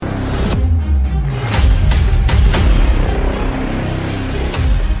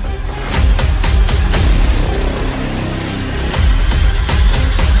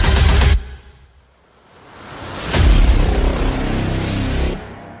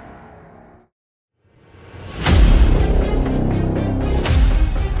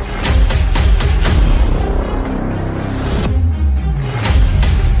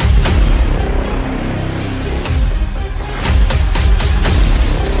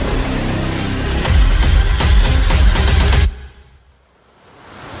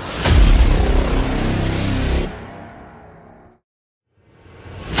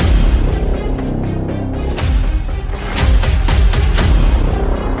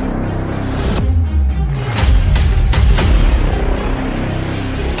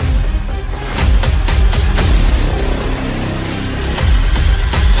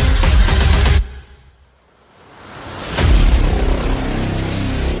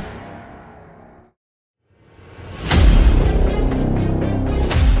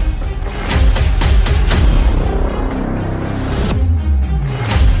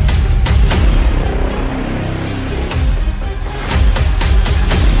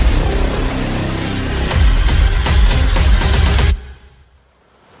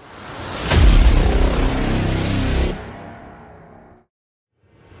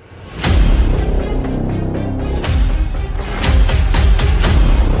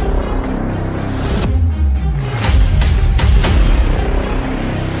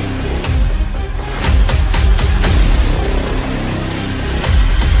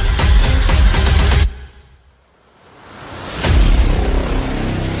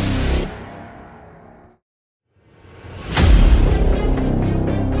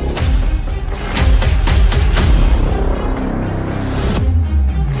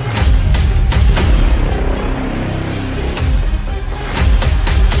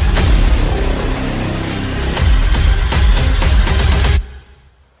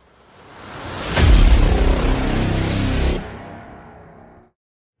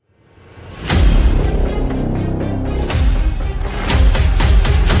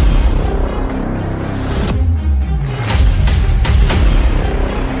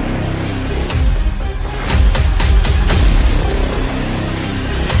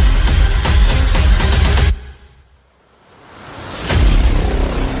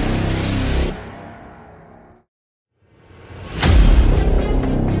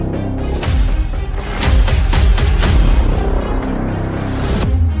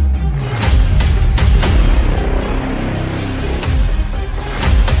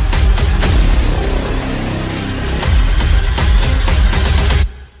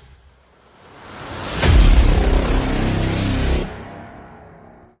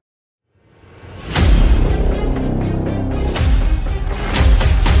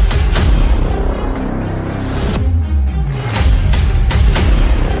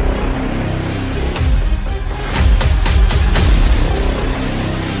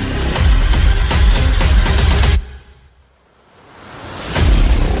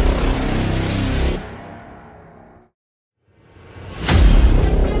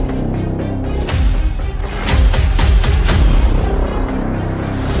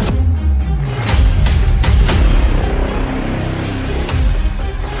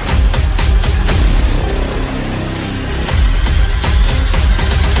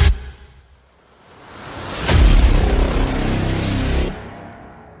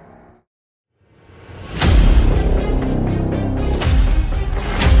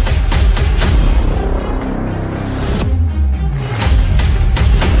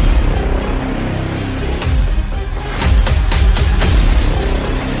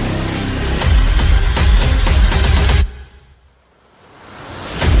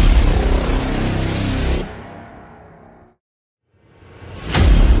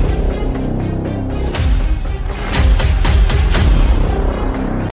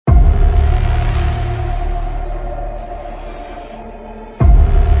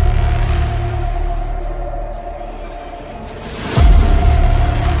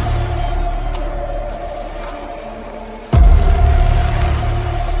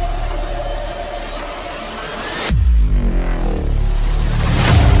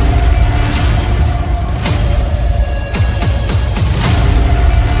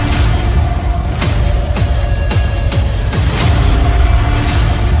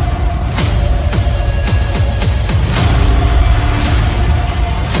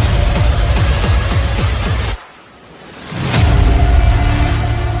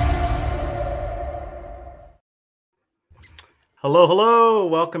Hello, hello.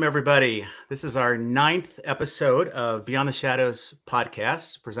 Welcome, everybody. This is our 9th episode of Beyond the Shadowz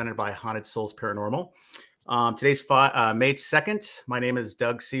podcast presented by Haunted Souls Paranormal. Today's May 2nd. My name is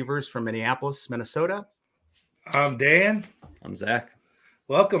Doug Sievers from Minneapolis, Minnesota. I'm Dan. I'm Zach.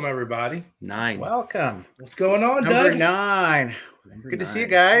 Welcome, everybody. 9. Welcome. What's going on, Number Doug? 9. Good to see you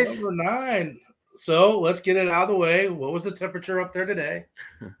guys. Number 9. So let's get it out of the way. What was the temperature up there today?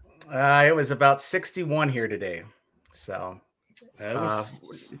 It was about 61 here today. So it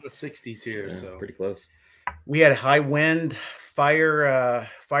was in the 60s here. Yeah, so pretty close. We had high wind, fire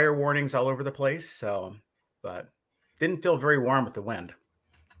warnings all over the place. But didn't feel very warm with the wind.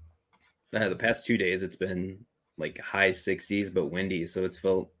 The past 2 days, it's been like high 60s, but windy. So it's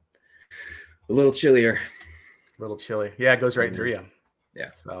felt a little chillier. A little chilly. Yeah, it goes right through you. Yeah.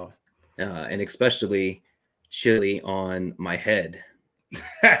 So, and especially chilly on my head.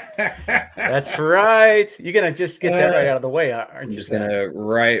 That's right. You're gonna just get that right out of the way, aren't you? Just gonna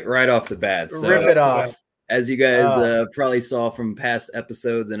right off the bat. So, rip it off. As you guys probably saw from past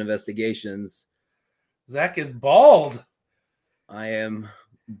episodes and investigations, Zach is bald. I am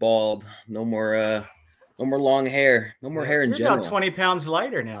bald. No more long hair. No more hair in general. About 20 pounds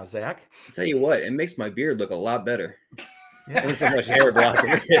lighter now, Zach. I'll tell you what, it makes my beard look a lot better. Yeah. There's so much hair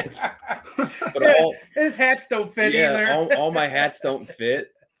blocking it. But his hats don't fit either. all my hats don't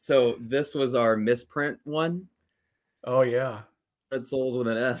fit. So this was our misprint one. Oh yeah, Red Souls with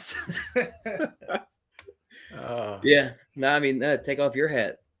an S. Yeah. No, I mean, take off your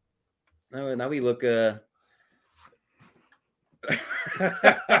hat. Now we look.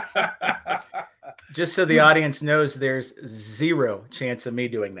 Just so the audience knows, there's zero chance of me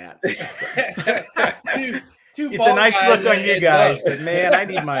doing that. It's a nice look on you guys, but man, I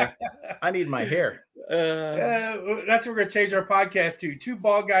need my hair. That's what we're gonna change our podcast to. 2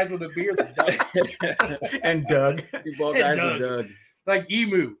 bald guys with a beard. And Doug. 2 bald guys and Doug. Like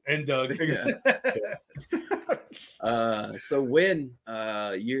Emu and Doug. So when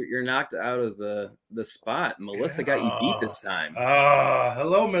you're knocked out of the spot, Melissa got you beat this time.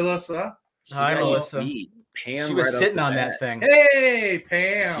 Hello, Melissa. Hi, Melissa. Pam, she was sitting on that thing. Hey,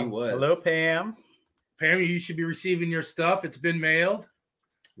 Pam. She was. Hello, Pam. Pam, you should be receiving your stuff. It's been mailed.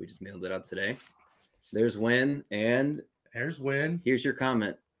 We just mailed it out today. There's Win, and there's Win. Here's your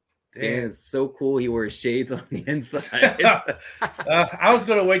comment. Dan is so cool. He wears shades on the inside. I was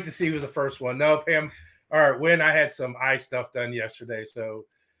going to wait to see who the first one. No, Pam. All right, Win. I had some eye stuff done yesterday. So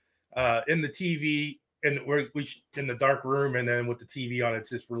in the TV, and we're in the dark room, and then with the TV on, it's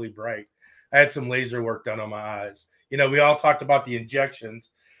just really bright. I had some laser work done on my eyes. You know, we all talked about the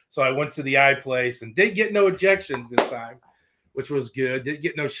injections. So I went to the eye place and didn't get no injections this time, which was good. Didn't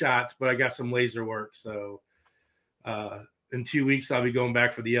get no shots, but I got some laser work. So in 2 weeks, I'll be going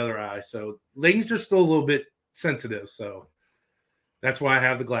back for the other eye. So things are still a little bit sensitive. So that's why I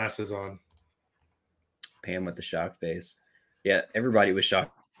have the glasses on. Pam with the shock face. Yeah, everybody was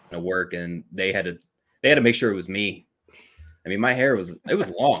shocked at work, and they had to make sure it was me. I mean, my hair was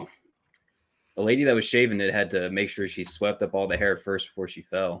long. The lady that was shaving it had to make sure she swept up all the hair first before she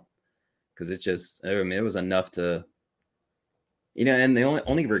fell, because it was enough to, and the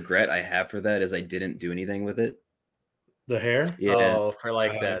only regret I have for that is I didn't do anything with it. The hair? Yeah. Oh, for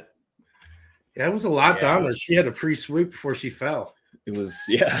like that. Yeah, it was a lot down there. She had a pre-sweep before she fell. It was,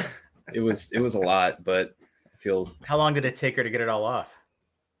 it was a lot, but I feel. How long did it take her to get it all off?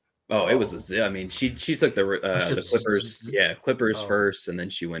 Oh, it was I mean, she took the clippers, clippers first, and then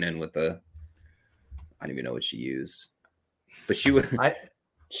she went in with the. I don't even know what she used, but she was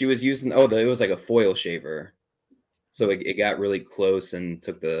using. It was like a foil shaver, so it got really close and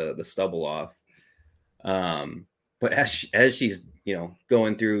took the stubble off. But as she's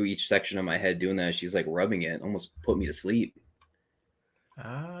going through each section of my head doing that, she's like rubbing it, almost put me to sleep.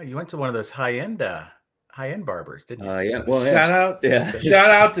 You went to one of those high end barbers, didn't you? Yeah. Well, shout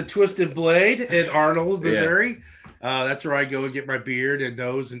out to Twisted Blade in Arnold, Missouri. That's where I go and get my beard and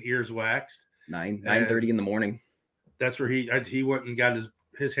nose and ears waxed. 9:30 in the morning. That's where he went and got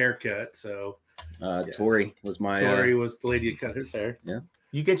his haircut. So Tori was was the lady that cut his hair. Yeah.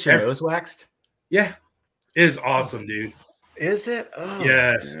 You get your nose waxed? Yeah. It is awesome, dude. Is it? Oh,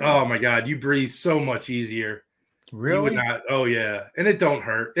 yes. Yeah. Oh my God. You breathe so much easier. Really? You would not. Oh yeah. And it don't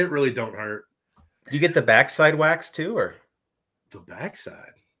hurt. It really don't hurt. Do you get the backside wax too, or the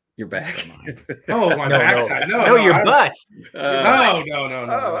backside? Your back. Oh, my backside. No, your butt. No.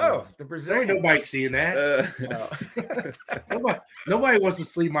 Oh, the Brazilian. There ain't nobody seeing that. Nobody wants to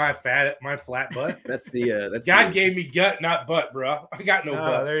see my flat butt. That's God gave me gut, not butt, bro. I got no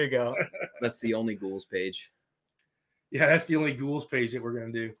butt. There you go. That's the only ghouls page. Yeah, that's the only ghouls page that we're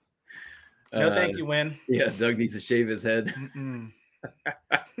gonna do. No, thank you, Win. Yeah, Doug needs to shave his head.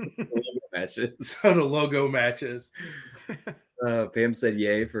 So the logo matches. Pam said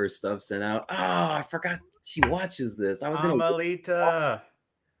yay for stuff sent out. Oh, I forgot she watches this. I was gonna Amalita.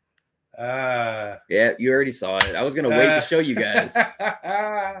 Yeah, you already saw it. I was gonna wait to show you guys.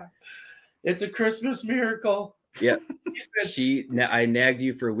 It's a Christmas miracle. Yeah. I nagged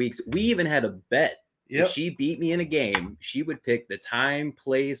you for weeks. We even had a bet. Yep. If she beat me in a game, she would pick the time,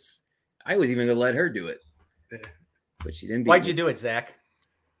 place. I was even gonna let her do it. But she didn't beat Why'd me. you do it, Zach?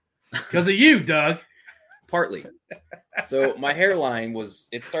 Because of you, Doug. Partly. So my hairline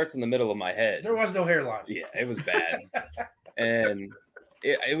it starts in the middle of my head. There was no hairline. Yeah, it was bad. And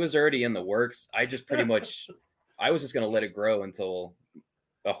it was already in the works. I was just going to let it grow until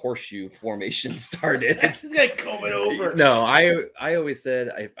a horseshoe formation started. It's like coming over. No, I always said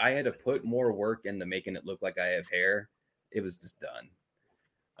if I had to put more work into making it look like I have hair, it was just done.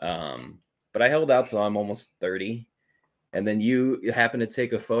 But I held out till I'm almost 30. And then you happened to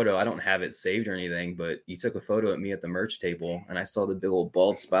take a photo. I don't have it saved or anything, but you took a photo of me at the merch table, and I saw the big old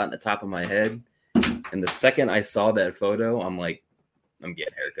bald spot in the top of my head. And the second I saw that photo, I'm like, I'm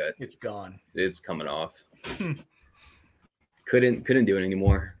getting a haircut. It's gone. It's coming off. Couldn't do it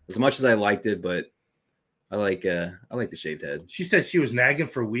anymore. As much as I liked it, but I like the shaved head. She said she was nagging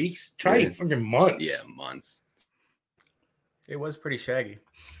for weeks. Try it for months. Yeah, months. It was pretty shaggy.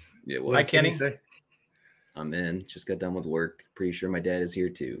 It was. Hi, Kenny. I'm in. Just got done with work. Pretty sure my dad is here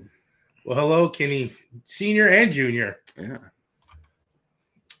too. Well, hello, Kenny, senior and junior. Yeah.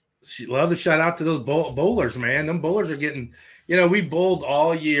 She love to shout out to those bowlers, man. Them bowlers are getting. We bowled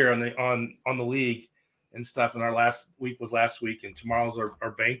all year on the league and stuff. And our last week was last week, and tomorrow's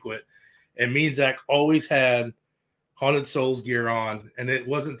our banquet. And me and Zach always had Haunted Souls gear on, and it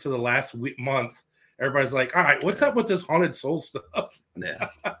wasn't to the last month. Everybody's like, "All right, what's up with this Haunted Souls stuff?" Yeah.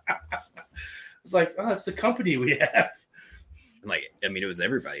 It's like, oh, that's the company we have. It was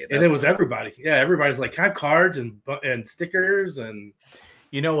everybody. And it was everybody. Yeah, everybody's like, can I have cards and stickers and.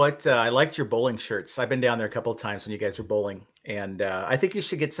 You know what? I liked your bowling shirts. I've been down there a couple of times when you guys were bowling, and I think you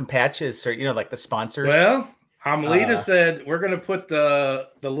should get some patches, or like the sponsors. Well, Amelita said we're gonna put the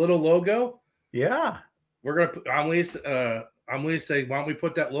little logo. Yeah, we're gonna put Amelita said, why don't we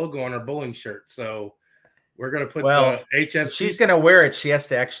put that logo on our bowling shirt? So. We're going to put the HSP. If she's going to wear it, she has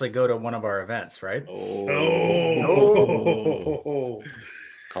to actually go to one of our events, right? Oh.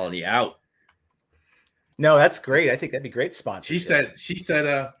 Calling you out. No, that's great. I think that'd be great sponsor. She said,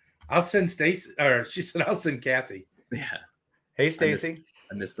 I'll send Stacy, or she said, I'll send Kathy. Yeah. Hey, Stacy.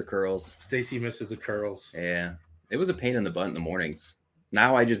 I miss the curls. Stacy misses the curls. Yeah. It was a pain in the butt in the mornings.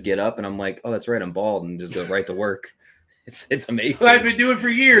 Now I just get up and I'm like, oh, that's right. I'm bald, and just go right to work. It's amazing. So I've been doing for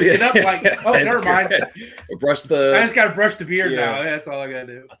years. Get up like, oh, never mind. I just got to brush the beard now. That's all I got to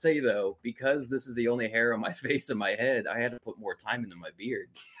do. I'll tell you though, because this is the only hair on my face and my head, I had to put more time into my beard.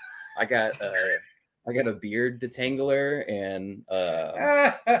 I got a beard detangler and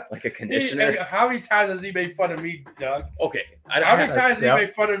like a conditioner. How many times has he made fun of me, Doug? Okay. How many times has he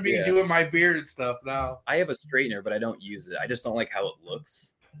made fun of me doing my beard and stuff now? I have a straightener, but I don't use it. I just don't like how it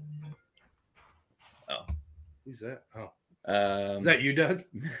looks. Oh. Who's that? Is that you, Doug?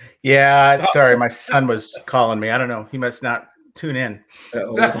 Yeah, sorry, my son was calling me. I don't know. He must not tune in.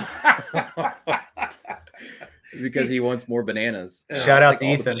 Because he wants more bananas. Shout out to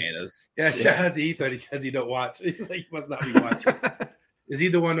Ethan. Shout out to Ethan because he don't watch. He's like, he must not be watching. Is he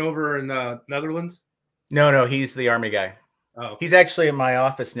the one over in Netherlands? No, he's the Army guy. Oh, he's actually in my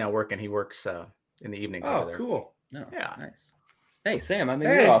office now working. He works in the evenings. Oh, cool. No, yeah, nice. Hey, Sam, I'm in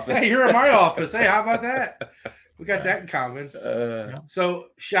your office. Hey, you're in my office. Hey, how about that? We got that in common. So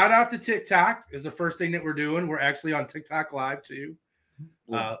shout out to TikTok is the first thing that we're doing. We're actually on TikTok Live too.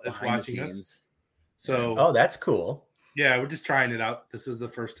 It's watching us. So that's cool. Yeah, we're just trying it out. This is the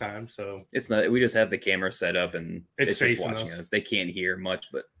first time, so it's not. We just have the camera set up and it's just watching us. They can't hear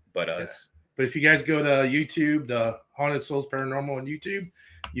much, but us. But if you guys go to YouTube, the Haunted Souls Paranormal on YouTube,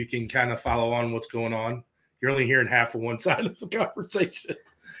 you can kind of follow on what's going on. You're only hearing half of one side of the conversation,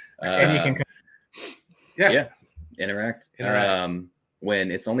 and you can, interact.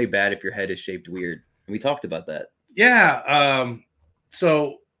 When it's only bad if your head is shaped weird. We talked about that. Yeah.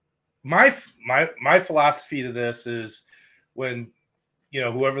 So my philosophy to this is when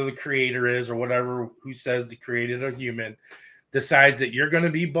whoever the creator is or whatever who says they created a human decides that you're going to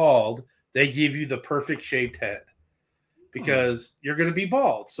be bald, they give you the perfect shaped head. Because you're going to be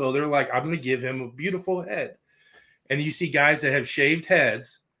bald. So they're like, I'm going to give him a beautiful head. And you see guys that have shaved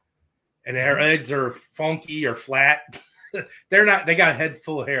heads and their heads are funky or flat. They got a head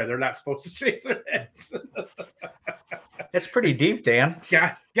full of hair. They're not supposed to shave their heads. That's pretty deep, Dan.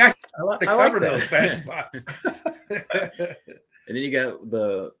 Yeah, I cover like those bad spots. And then you got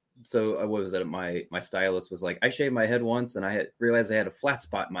what was that? My stylist was like, I shaved my head once and I realized I had a flat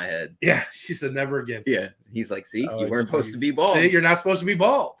spot in my head. Yeah, she said never again. Yeah. He's like, see, you weren't supposed to be bald. See, you're not supposed to be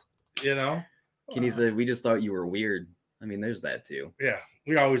bald, you know? Kenny said, we just thought you were weird. I mean, there's that too. Yeah,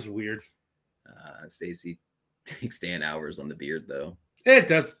 we always weird. Stacy takes Dan hours on the beard though. It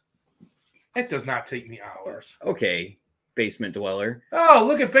does not take me hours. Okay, basement dweller. Oh,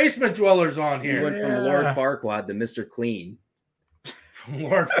 look at basement dwellers on here. You went from Lord Farquaad to Mr. Clean. From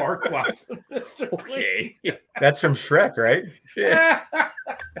Lord Farquaad to Mr. Okay. That's from Shrek, right? Yeah.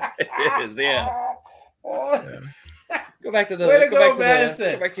 It is, yeah. Go back to the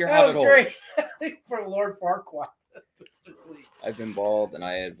Madison. Go back to your that hobbit hole. Great. From Lord Farquaad. I've been bald and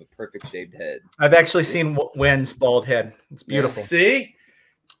I have a perfect shaved head. I've actually seen Wynn's bald head. It's beautiful. See?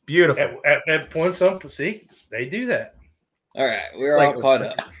 Beautiful. At point see, they do that. All right, we're all caught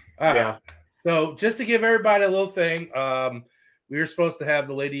up. Yeah. So just to give everybody a little thing, we were supposed to have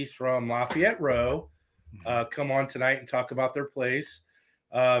the ladies from Lafayette Row come on tonight and talk about their place.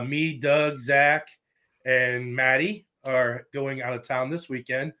 Me, Doug, Zach, and Maddie are going out of town this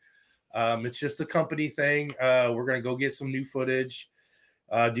weekend. It's just a company thing. We're going to go get some new footage,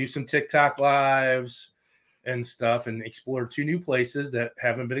 do some TikTok lives and stuff, and explore 2 new places that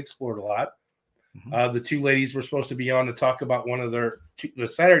haven't been explored a lot. The 2 ladies were supposed to be on to talk about one of the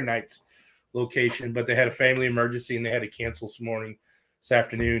Saturday night's location, but they had a family emergency and they had to cancel this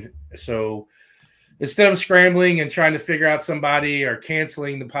afternoon. So instead of scrambling and trying to figure out somebody or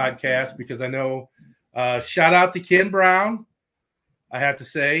canceling the podcast, because I know, shout out to Ken Brown. I have to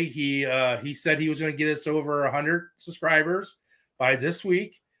say, he said he was going to get us over 100 subscribers by this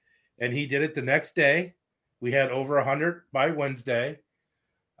week, and he did it the next day. We had over 100 by Wednesday.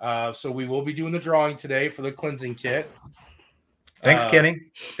 So we will be doing the drawing today for the cleansing kit. Thanks,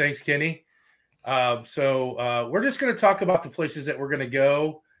 Kenny. Thanks, Kenny. So we're just going to talk about the places that we're going to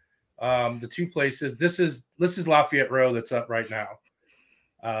go. The 2 places. This is Lafayette Row that's up right now.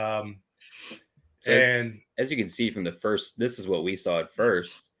 So and as you can see from the first, this is what we saw at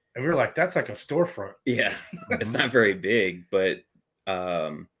first. And we were like, that's like a storefront. Yeah. It's not very big, but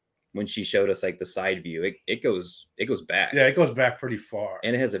when she showed us like the side view, it goes back. Yeah, it goes back pretty far.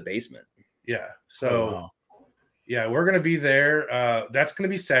 And it has a basement. Yeah. So yeah, we're gonna be there. That's gonna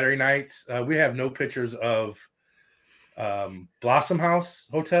be Saturday nights. We have no pictures of Blossom House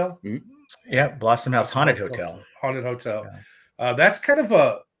Hotel. Mm-hmm. Yeah, Blossom House Haunted Hotel. Haunted Hotel. Yeah. That's kind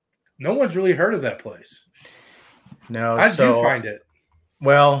of no one's really heard of that place. No, how did you find it?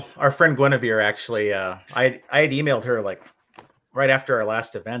 Well, our friend Guinevere actually, I had emailed her like right after our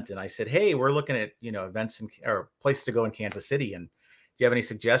last event, and I said, "Hey, we're looking at events or places to go in Kansas City, and do you have any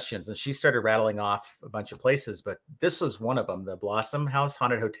suggestions?" And she started rattling off a bunch of places, but this was one of them, the Blossom House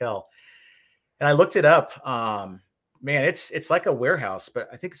Haunted Hotel. And I looked it up. Man, it's like a warehouse, but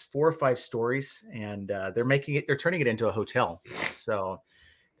I think it's 4 or 5 stories, and they're turning it into a hotel. So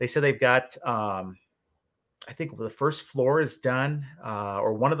they said they've got, I think the first floor is done,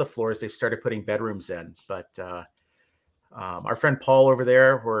 or one of the floors they've started putting bedrooms in. But our friend Paul over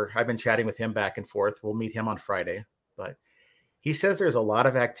there, where I've been chatting with him back and forth, we'll meet him on Friday. But he says there's a lot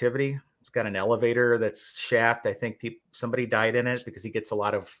of activity. It's got an elevator that's shaft. I think somebody died in it because he gets a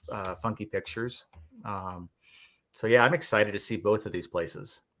lot of funky pictures. So yeah, I'm excited to see both of these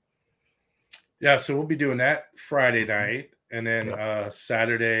places. Yeah, so we'll be doing that Friday night, and then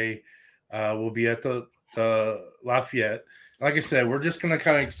Saturday we'll be at the Lafayette. Like I said, we're just going to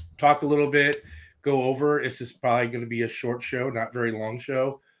kind of talk a little bit, go over. This is probably going to be a short show, not very long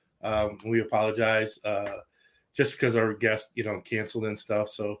show. We apologize just because our guest, canceled and stuff.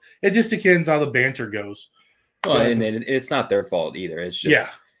 So it just depends how the banter goes. Well, and it's not their fault either. It's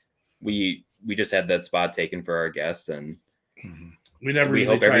just we just had that spot taken for our guest, and we never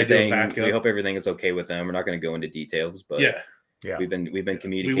usually try to do a backup. We hope everything is okay with them. We're not going to go into details, but we've been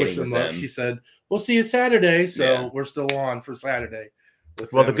communicating we wish with luck. them. She said, "We'll see you Saturday," so we're still on for Saturday.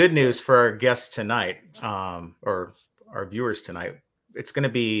 Well, the good news for our guests tonight, or our viewers tonight, we're going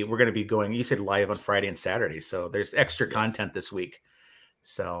to be going. You said live on Friday and Saturday, so there's extra content this week.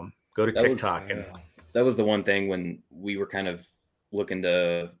 So go to TikTok. That was the one thing when we were kind of looking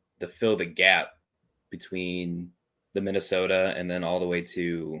to fill the gap between the Minnesota and then all the way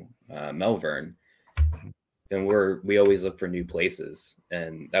to Melbourne. And we always look for new places.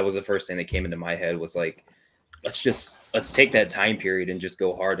 And that was the first thing that came into my head was like, let's take that time period and just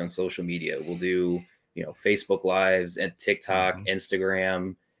go hard on social media. We'll do, Facebook lives and TikTok,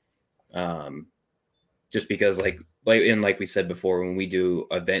 Instagram. Just because like we said before, when we do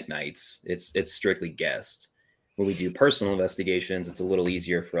event nights, it's strictly guest. when we do personal investigations, it's a little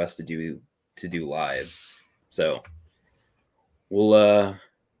easier for us to do lives. So we'll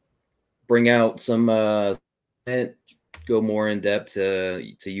bring out some go more in depth to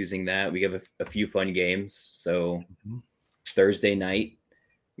using that. We have a few fun games. So Thursday night,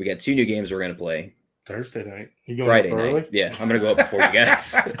 we got 2 new games we're going to play. Thursday night. You going Friday up early? night. Yeah, I'm going to go up before you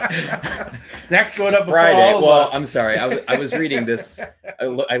guys. Zach's going up before Friday. all of us. I'm sorry. I was reading this.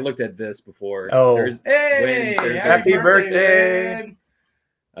 I looked at this before. Hey, happy birthday.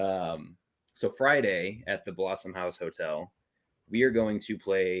 So Friday at the Blossom House Hotel, we are going to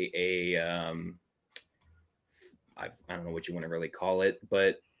play a I don't know what you want to really call it,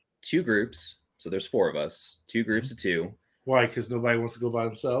 but 2 groups. So there's 4 of us, 2 groups of 2. Why? Because nobody wants to go by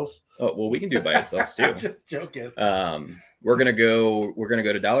themselves. Oh well, we can do it by ourselves too. I'm just joking. We're gonna go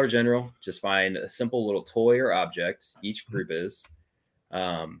to Dollar General. Just find a simple little toy or object. Each group is.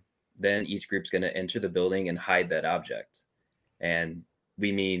 Then each group's gonna enter the building and hide that object. And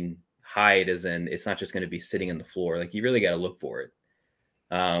we mean hide as in it's not just gonna be sitting on the floor. Like you really got to look for it.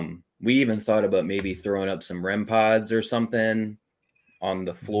 We even thought about maybe throwing up some REM pods or something on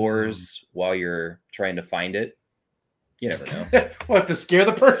the floors while you're trying to find it. You never know. What, to scare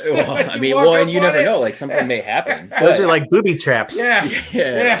the person? Well, and you never know. Like something may happen. Those are like booby traps.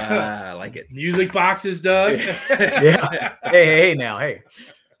 Yeah. I like it. Music boxes, Doug. Yeah. Hey, now, hey.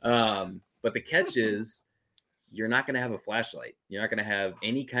 But the catch is you're not going to have a flashlight. You're not going to have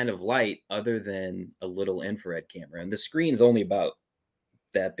any kind of light other than a little infrared camera. And the screen's only about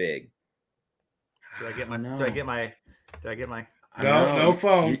that big. Do I get my No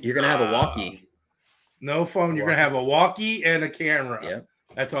phone. You're going to have a walkie. No phone. You're going to have a walkie and a camera. Yep.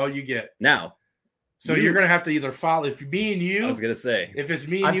 That's all you get. Now. So you're going to have to either follow. If me and you. I was going to say. If it's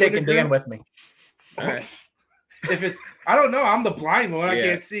me and I'm you. I'm taking Dan with me. All right. If it's. I don't know. I'm the blind one. I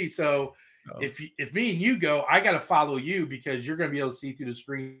can't see. So if me and you go, I got to follow you because you're going to be able to see through the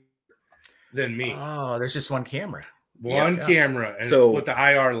screen than me. Oh, there's just one camera. One camera. And so with the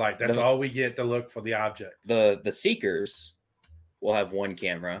IR light. That's all we get to look for the object. The seekers will have one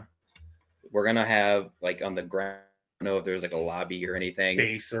camera. We're going to have, like, on the ground, I don't know if there's, like, a lobby or anything.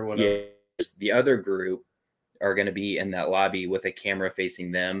 Base or whatever. Yeah. The other group are going to be in that lobby with a camera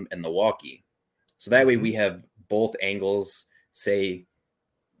facing them and the walkie. So that way we have both angles, say,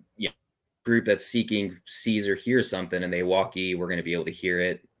 group that's seeking sees or hears something and they walkie, we're going to be able to hear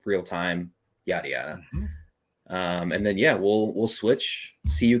it real time, yada, yada. And then, we'll switch,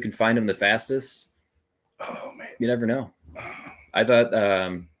 see who can find them the fastest. Oh, man. You never know. I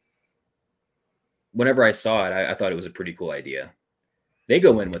thought... whenever I saw it, I thought it was a pretty cool idea. They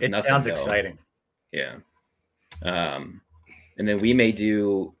go in with nothing. It sounds exciting. Yeah. And then we may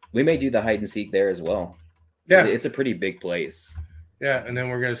do the hide and seek there as well. Yeah. It's a pretty big place. Yeah. And then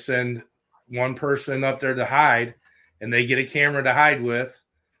we're going to send one person up there to hide and they get a camera to hide with.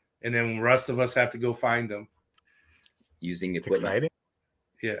 And then the rest of us have to go find them. Using equipment. Exciting.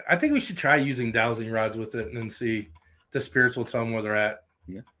 Yeah. I think we should try using dowsing rods with it and then see the spirits will tell them where they're at.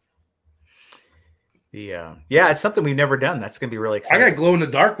 Yeah. It's something we've never done. That's gonna be really exciting. I got glow in the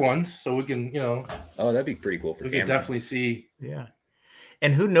dark ones, so we can, Oh, that'd be pretty cool for we camera. can definitely see. Yeah.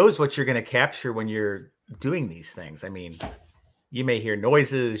 And who knows what you're gonna capture when you're doing these things? I mean, you may hear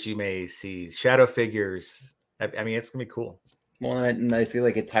noises, you may see shadow figures. I mean, it's gonna be cool. Well, and I feel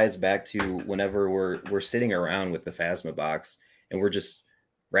like it ties back to whenever we're sitting around with the Phasma box and we're just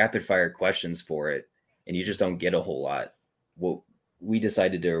rapid fire questions for it, and you just don't get a whole lot. Well, we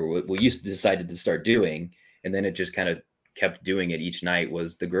decided to start doing, and then it just kind of kept doing it each night,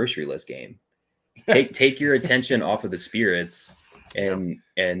 was the grocery list game. Take your attention off of the spirits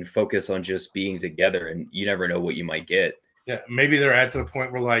and focus on just being together, and you never know what you might get. Yeah, maybe they're at the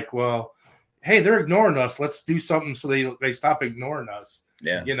point where, like, well, hey, they're ignoring us. Let's do something so they stop ignoring us.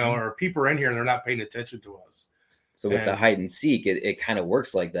 Yeah. Or people are in here and they're not paying attention to us. So with the hide and seek, it kind of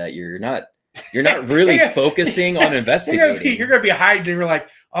works like that. You're not really focusing on investigating. You're gonna be hiding. And you're like,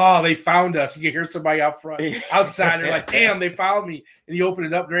 oh, they found us. You can hear somebody out front, outside. They're like, damn, they found me. And you open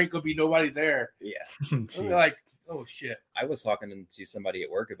it up, there ain't gonna be nobody there. Yeah. You're like, oh shit. I was talking to somebody at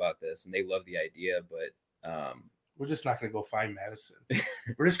work about this, and they love the idea, but we're just not gonna go find Madison.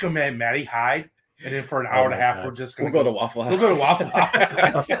 We're just gonna make Maddie hide, and then for an hour and a half, God. we're just gonna go to Waffle House. We'll go to Waffle House.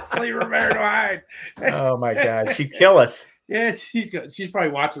 Just leave her there to hide. Oh my God, she'd kill us. Yeah, she's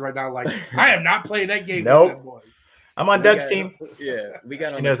probably watching right now. Like, I am not playing that game Nope. with them boys. I'm on Doug's team. Yeah, we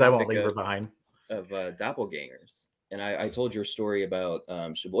got. She knows I won't leave her behind. Of doppelgangers, and I told your story about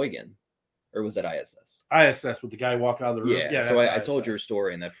Sheboygan, or was that ISS? ISS with the guy walking out of the room. Yeah. So I told your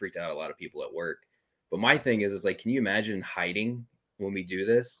story, and that freaked out a lot of people at work. But my thing is like, can you imagine hiding when we do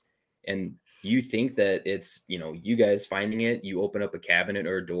this, and you think that it's, you guys finding it, you open up a cabinet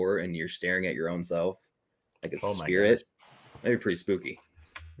or a door and you're staring at your own self like a spirit. That'd be pretty spooky.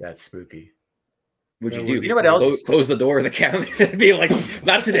 That's spooky. What'd you do? You know what else? Close the door of the cabinet and be like,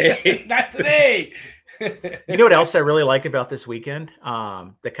 not today. Not today. You know what else I really like about this weekend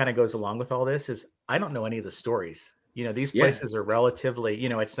that kind of goes along with all this is I don't know any of the stories. These places are relatively,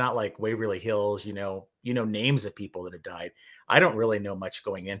 it's not like Waverly Hills, names of people that have died. I don't really know much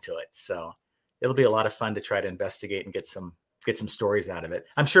going into it. So it'll be a lot of fun to try to investigate and get some stories out of it.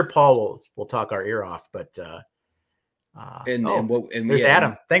 I'm sure Paul will talk our ear off, but there's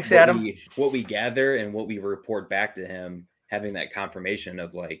Adam. Thanks, Adam. What we gather and what we report back to him, having that confirmation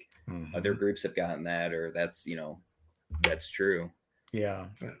of like other groups have gotten that, or that's that's true. Yeah.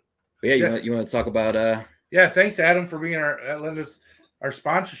 But yeah, you want to talk about Yeah, thanks, Adam, for being our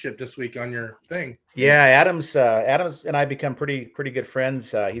sponsorship this week on your thing. Yeah, Adam's and I become pretty good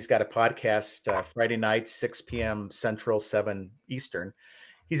friends. He's got a podcast Friday nights, 6 p.m. Central, 7 Eastern.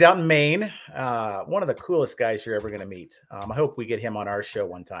 He's out in Maine. One of the coolest guys you're ever going to meet. I hope we get him on our show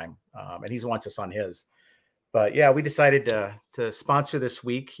one time, and he wants us on his. But yeah, we decided to sponsor this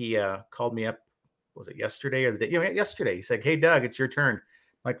week. He called me up. Was it yesterday or the day? Yesterday. He said, "Hey, Doug, it's your turn."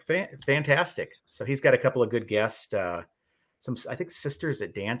 I'm like, fantastic. So he's got a couple of good guests. I think Sisters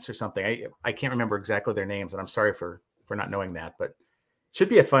that Dance or something. I can't remember exactly their names, and I'm sorry for not knowing that. But it should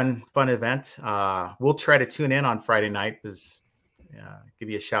be a fun event. We'll try to tune in on Friday night because give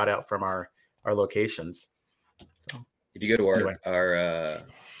you a shout out from our locations. So if you go to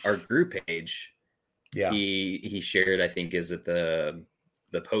our group page, he shared, I think, is it the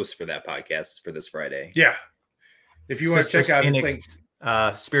post for that podcast for this Friday. Yeah, if you want to check out his thing,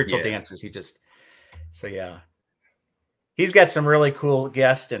 spiritual dancers. He's got some really cool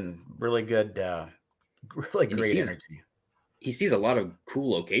guests and really good, really great energy. He sees a lot of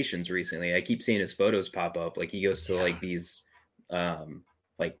cool locations recently. I keep seeing his photos pop up. Like he goes to like these,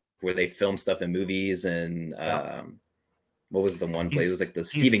 like where they film stuff in movies, and what was the one place? It was like the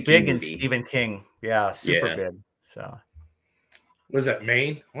Stephen King movie. Stephen King, super big. So, was that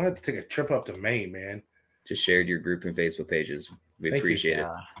Maine? I wanted to take a trip up to Maine, man. Just shared your group and Facebook pages. We appreciate it.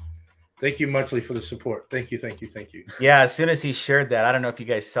 Thank you muchly for the support. Thank you. Yeah, as soon as he shared that, I don't know if you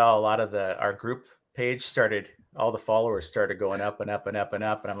guys saw, a lot of our group page all the followers started going up and up and up and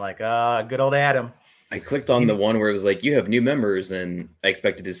up, and I'm like, good old Adam. I clicked on the one where it was like, you have new members, and I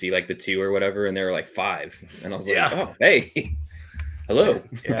expected to see like the 2 or whatever, and there were like 5, and I was like, oh, hey, hello.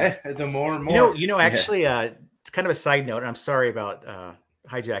 Yeah, the more and more. Actually, it's kind of a side note, and I'm sorry about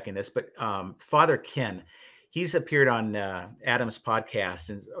hijacking this, but Father Ken, he's appeared on Adam's podcast,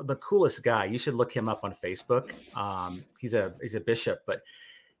 and the coolest guy. You should look him up on Facebook. He's a bishop, but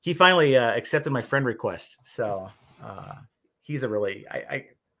he finally accepted my friend request. So he's a really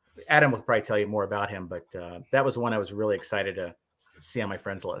Adam will probably tell you more about him, but that was one I was really excited to see on my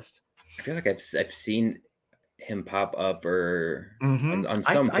friends list. I feel like I've seen him pop up or on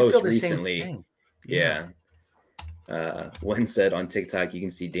some post recently. Yeah. One said on TikTok, you can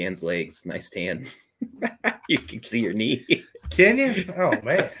see Dan's legs. Nice tan. You can see your knee. Can you? Oh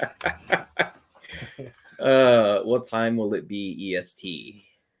man. What time will it be? EST.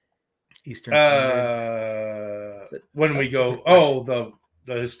 Eastern Standard. When we go,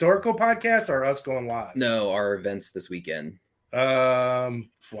 the historical podcast or us going live? No, our events this weekend.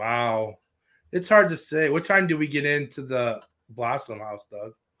 Wow. It's hard to say. What time do we get into the Blossom House,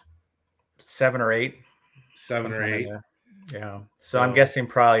 Doug? 7 or 8. 7 or 8. Yeah. So I'm guessing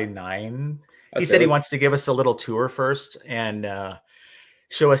probably 9. He said he wants to give us a little tour first and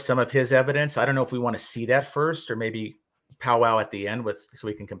show us some of his evidence. I don't know if we want to see that first or maybe powwow at the end so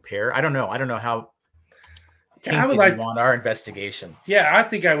we can compare. I don't know how I would want our investigation. Yeah, I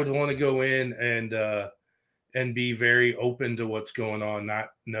think I would want to go in and be very open to what's going on, not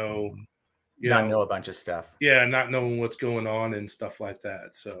know a bunch of stuff. Yeah, not knowing what's going on and stuff like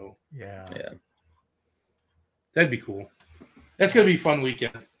that. So yeah. That'd be cool. That's gonna be a fun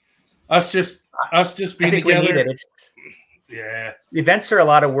weekend. Us just being together. Yeah. Events are a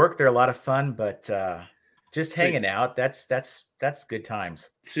lot of work. They're a lot of fun, but just hanging out, that's good times.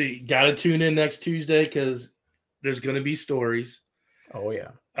 So you gotta tune in next Tuesday because there's gonna be stories. Oh yeah.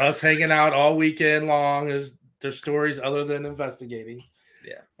 Us hanging out all weekend long. There's stories other than investigating.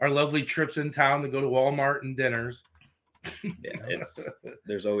 Yeah. Our lovely trips in town to go to Walmart and dinners. Yeah,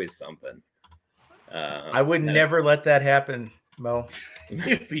 there's always something. I would never let that happen, Mo.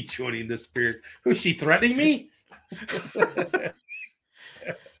 You'd be joining the spirits. Who's she threatening me?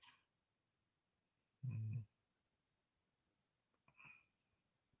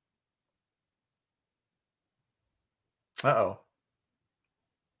 Uh-oh.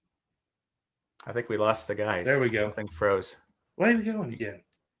 I think we lost the guys. There we go. Something froze. Where are we going again?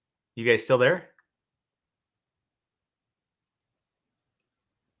 You guys still there?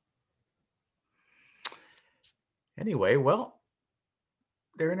 Anyway, well,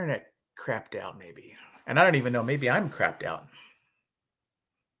 their internet crapped out maybe. And I don't even know. Maybe I'm crapped out.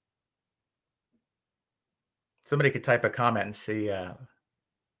 Somebody could type a comment and see.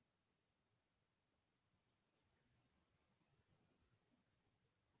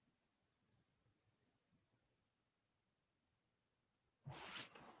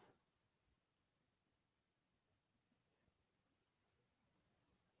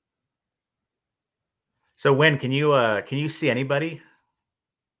 So Win, can you see anybody?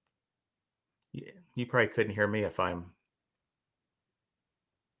 You probably couldn't hear me if I'm.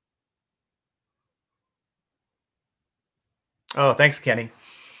 Oh, thanks, Kenny.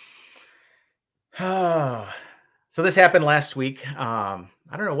 So this happened last week. I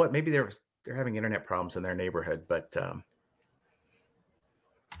don't know what. Maybe they're having internet problems in their neighborhood, but are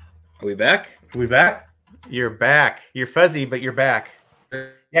we back? Are we back? You're back. You're fuzzy, but you're back.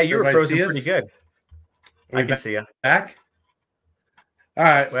 Yeah, you were frozen pretty good. I can see you. Back? All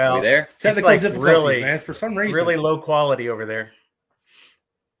right. Well, are we there? Technical difficulties, man. For some reason. Really low quality over there.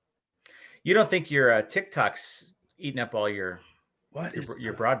 You don't think your TikTok's eating up all your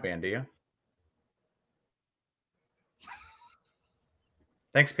broadband, do you?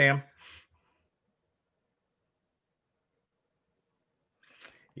 Thanks, Pam.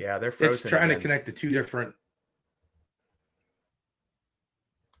 Yeah, they're frozen. It's trying to connect to two different.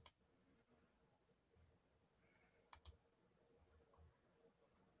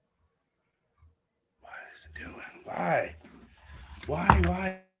 What is it doing? Why?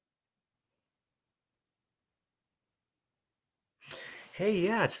 Hey,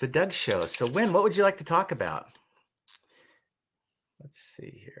 yeah, it's the Doug Show. So, Win, what would you like to talk about? Let's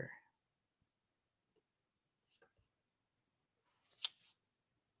see here.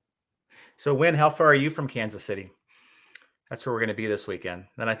 So, Win, how far are you from Kansas City? That's where we're going to be this weekend.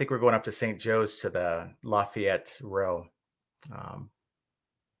 Then I think we're going up to St. Joe's to the Lafayette Row.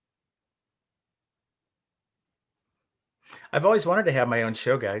 I've always wanted to have my own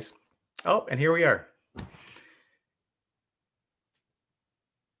show, guys. Oh, and here we are.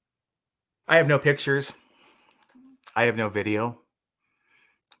 I have no pictures. I have no video.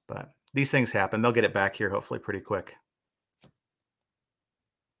 But these things happen. They'll get it back here hopefully pretty quick.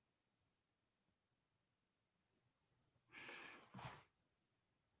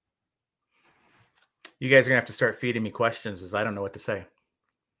 You guys are going to have to start feeding me questions because I don't know what to say.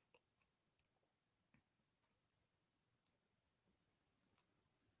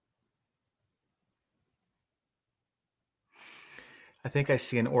 I think I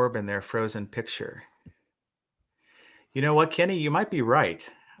see an orb in their frozen picture. You know what, Kenny? You might be right.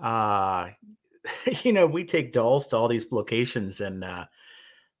 We take dolls to all these locations, and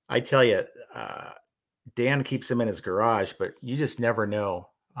I tell you, Dan keeps them in his garage, but you just never know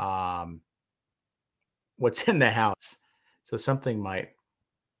what's in the house. So something might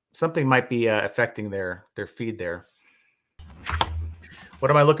be affecting their feed there. What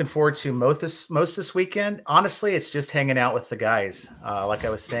am I looking forward to most this weekend? Honestly, it's just hanging out with the guys. Like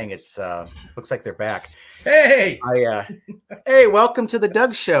I was saying, it's looks like they're back. Hey, hey, welcome to the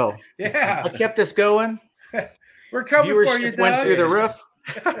Doug Show. Yeah, I kept us going. We're coming for you, Doug. Went through the roof.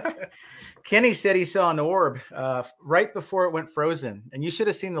 Kenny said he saw an orb right before it went frozen, and you should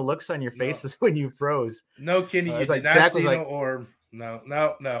have seen the looks on your faces when you froze. No, Kenny, you did not see no orb. No.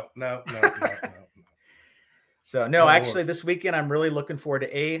 So no, actually, this weekend I'm really looking forward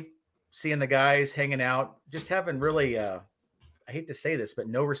to seeing the guys, hanging out, just having really. I hate to say this, but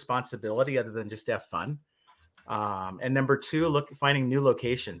no responsibility other than just have fun. And number two, finding new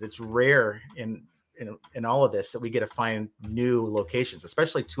locations. It's rare in all of this that we get to find new locations,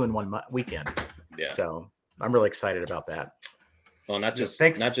 especially 2 in 1 weekend. Yeah. So I'm really excited about that. Well, not just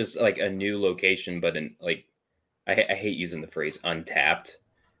like a new location, but I hate using the phrase untapped.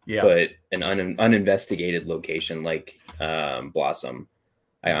 Yeah. But an uninvestigated location like Blossom.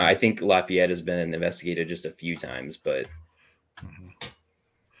 I think Lafayette has been investigated just a few times, but.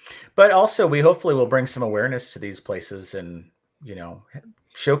 But also, we hopefully will bring some awareness to these places and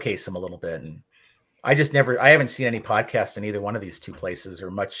showcase them a little bit. And I haven't seen any podcasts in either one of these two places, or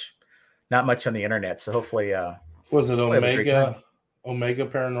not much on the internet. So hopefully, was it Omega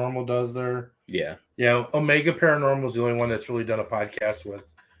Paranormal does their? Yeah. Omega Paranormal is the only one that's really done a podcast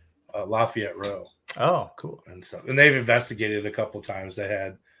with Lafayette Row. Oh, cool. And they've investigated a couple times. They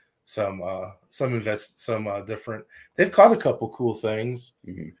had some different. They've caught a couple cool things.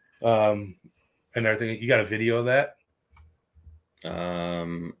 Mm-hmm. And everything. You got a video of that? I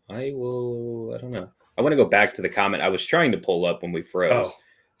don't know. I want to go back to the comment I was trying to pull up when we froze. Oh.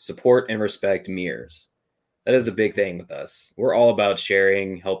 Support and respect mirrors. That is a big thing with us. We're all about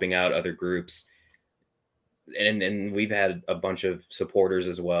sharing, helping out other groups. And we've had a bunch of supporters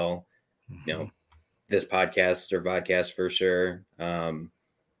as well. You know, this podcast or vodcast for sure.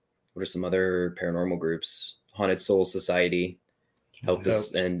 What are some other paranormal groups? Haunted Soul Society helped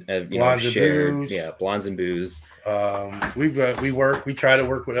us and shared. Yeah, Blondes and Booze. We try to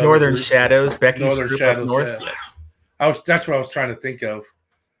work with Northern Shadowz, Becky's Northern group Shadowz. Up north. Yeah. That's what I was trying to think of.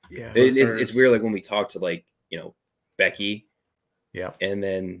 Yeah, it's weird. Like when we talked to Becky. Yeah, and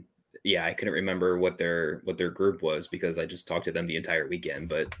then I couldn't remember what their group was because I just talked to them the entire weekend.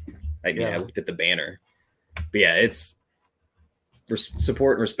 But I looked at the banner. But yeah, it's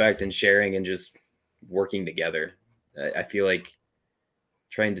support and respect and sharing and just working together. I feel like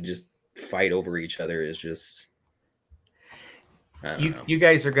trying to just fight over each other is just. You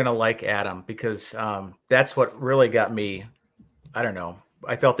guys are gonna like Adam because that's what really got me. I don't know.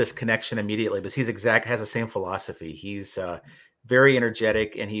 I felt this connection immediately because has the same philosophy. He's very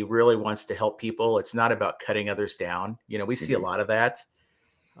energetic and he really wants to help people. It's not about cutting others down. We see a lot of that.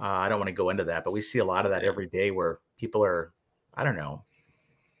 I don't want to go into that, but we see a lot of that every day where people are, I don't know,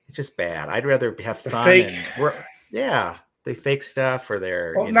 it's just bad. I'd rather have fun. Fake. They fake stuff or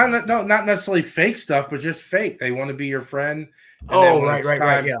they're not necessarily fake stuff, but just fake. They want to be your friend.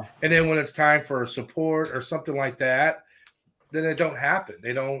 Right. Yeah. And then when it's time for support or something like that, then it don't happen.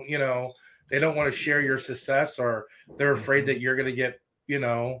 They don't, they don't want to share your success or they're afraid that you're going to get, In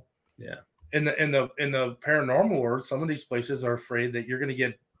the paranormal world, some of these places are afraid that you're going to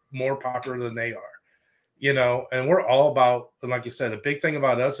get more popular than they are, and we're all about, like you said, the big thing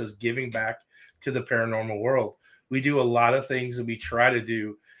about us is giving back to the paranormal world. We do a lot of things that we try to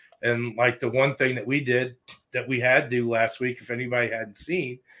do. And like the one thing that we did that we had to do last week, if anybody hadn't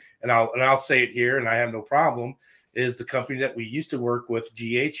seen, and I'll say it here and I have no problem, is the company that we used to work with,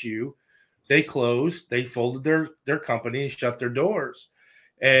 GHU, they closed, they folded their company and shut their doors.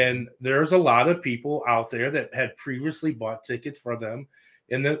 And there's a lot of people out there that had previously bought tickets for them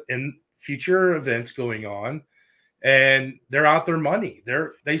in future events going on, and they're out their money.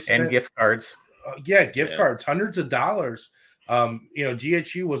 They spent, and gift cards. Gift cards, hundreds of dollars.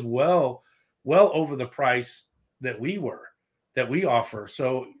 GHU was well over the price that we offer.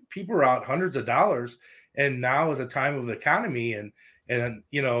 So people are out hundreds of dollars. And now at the time of the economy and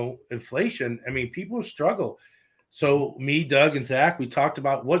inflation, I mean, people struggle. So me, Doug, and Zach, we talked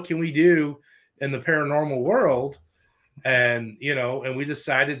about what can we do in the paranormal world. And, and we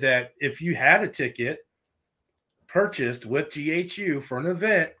decided that if you had a ticket purchased with GHU for an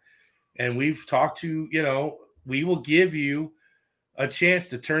event, and we've talked to, we will give you a chance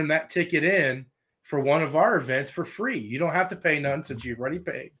to turn that ticket in for one of our events for free. You don't have to pay none since you've already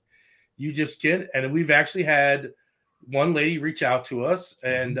paid. You just can. And we've actually had one lady reach out to us,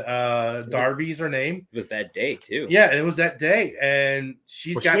 and Darby's her name. It was that day too. Yeah, it was that day, and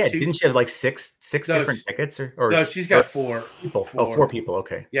didn't she have like six different tickets or no? She's got four people. Four people.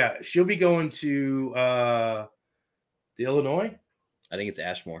 Okay. Yeah, she'll be going to the Illinois. I think it's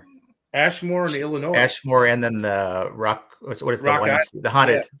Ashmore in Illinois. Ashmore, and then the Rock. What is Rock the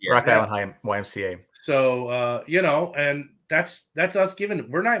haunted Rock Island YMCA? So and that's us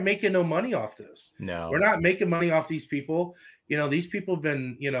giving. We're not making no money off this. No, we're not making money off these people. These people have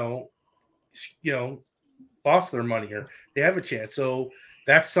been, lost their money here. They have a chance. So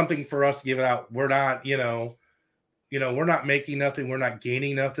that's something for us to give it out. We're not, we're not making nothing. We're not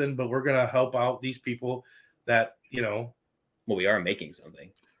gaining nothing, but we're going to help out these people that, well, we are making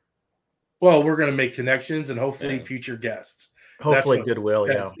something. Well, we're going to make connections and hopefully future guests. Hopefully goodwill,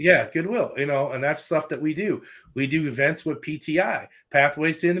 goodwill, and that's stuff that we do. We do events with PTI,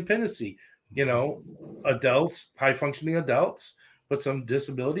 Pathways to Independency, adults, high-functioning adults with some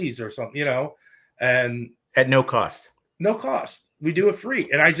disabilities or something, and at no cost. No cost. We do it free.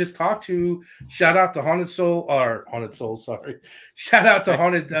 And I just talked to, shout out to Shout out to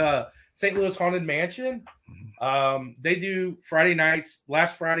Haunted St. Louis Haunted Mansion. They do Friday nights,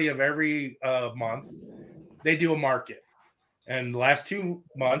 last Friday of every month. They do a market. And the last 2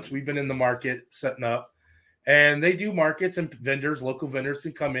 months, we've been in the market setting up. And they do markets and vendors, local vendors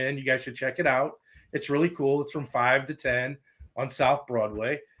can come in. You guys should check it out. It's really cool. It's from 5 to 10 on South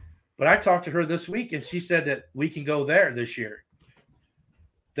Broadway. But I talked to her this week, and she said that we can go there this year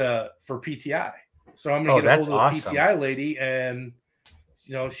for PTI. So I'm going to get a hold of the PTI lady, and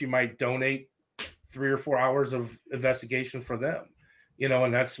she might donate 3 or 4 hours of investigation for them.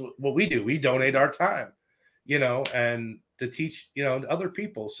 And that's what we do. We donate our time, and to teach, other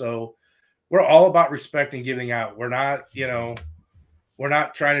people. So we're all about respect and giving out. We're not, we're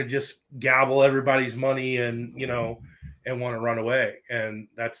not trying to just gobble everybody's money and want to run away. And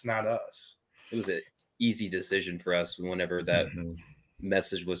that's not us. It was an easy decision for us whenever that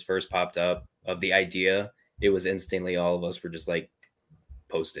message was first popped up of the idea. It was instantly all of us were just like,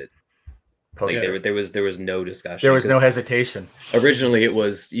 post it. Like there was no discussion. There was no hesitation. Originally, it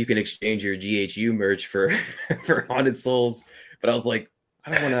was you can exchange your GHU merch for Haunted Souls, but I was like,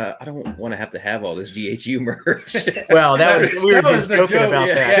 I don't want to have all this GHU merch. Well, we were just joking about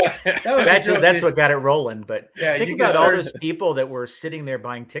that. Yeah. That's what got it rolling. But think about all those people that were sitting there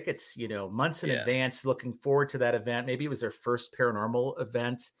buying tickets, months in advance, looking forward to that event. Maybe it was their first paranormal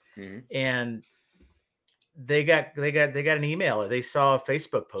event, and they got an email. They saw a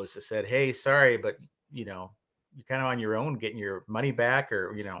Facebook post that said, "Hey, sorry, but you're kind of on your own getting your money back,"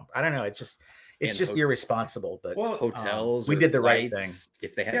 or I don't know. It's just irresponsible. But hotels, we did the right thing.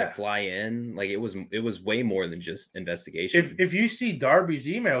 If they had to fly in, like it was way more than just investigation. If you see Darby's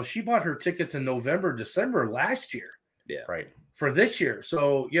email, she bought her tickets in November, December last year. Yeah, right. For this year,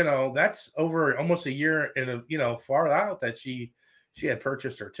 so that's over almost a year and far out that she had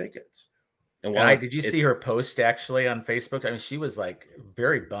purchased her tickets. And did you see her post actually on Facebook? I mean, she was like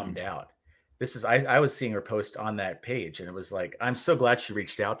very bummed out. I was seeing her post on that page, and it was like, I'm so glad she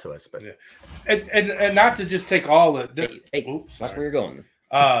reached out to us. But and not to just take all the oops, that's where you're going.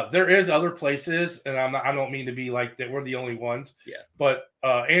 There is other places, and I don't mean to be like that we're the only ones. Yeah. But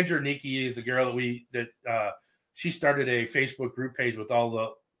Andrew Niki is the girl that she started a Facebook group page with all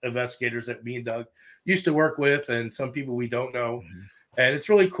the investigators that me and Doug used to work with, and some people we don't know. Mm-hmm. And it's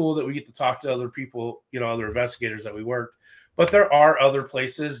really cool that we get to talk to other people, other investigators that we worked. But there are other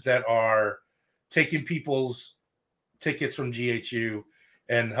places that are taking people's tickets from GHU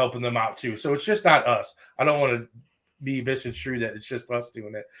and helping them out too. So it's just not us. I don't want to be misconstrued that it's just us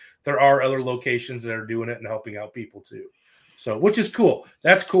doing it. There are other locations that are doing it and helping out people too. So, which is cool.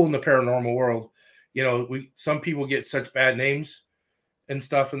 That's cool in the paranormal world. Some people get such bad names and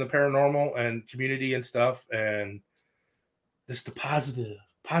stuff in the paranormal and community and stuff. And this the positive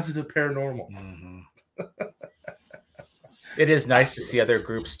paranormal. Mm-hmm. It is nice to see other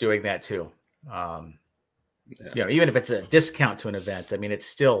groups doing that too. Even if it's a discount to an event, I mean, it's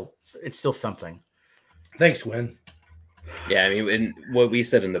still something. Thanks, Wynn. Yeah, I mean, and what we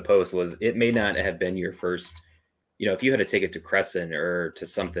said in the post was it may not have been your first. If you had a ticket to Crescent or to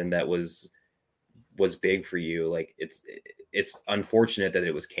something that was big for you, like it's unfortunate that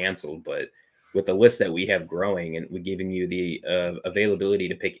it was canceled, but with the list that we have growing and we're giving you the availability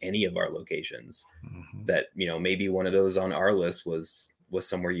to pick any of our locations, that maybe one of those on our list was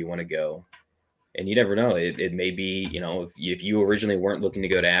somewhere you want to go. And you never know. It may be, if you originally weren't looking to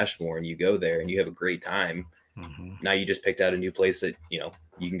go to Ashmore and you go there and you have a great time, now you just picked out a new place that,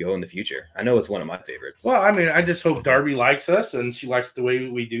 you can go in the future. I know it's one of my favorites. Well, I mean, I just hope Darby likes us and she likes the way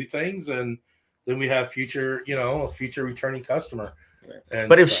we do things. And then we have a future returning customer.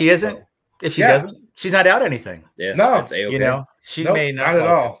 But if she isn't, if she doesn't, she's not out anything. Yeah. No, it's A-okay. She may not at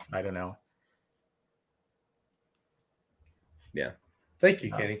all. I don't know. Yeah. Thank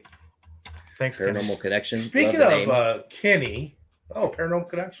you, Kenny. Thanks, Paranormal Kenny. Connection. Speaking of Kenny, Paranormal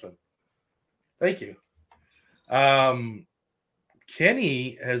Connection. Thank you.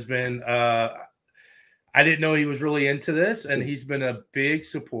 Kenny has been. I didn't know he was really into this, and he's been a big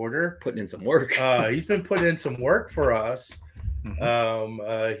supporter. Putting in some work. He's been putting in some work for us. He's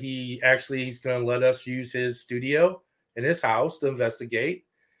going to let us use his studio in his house to investigate,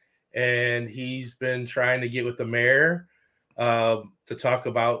 and he's been trying to get with the mayor to talk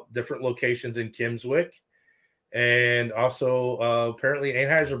about different locations in Kimmswick, and also apparently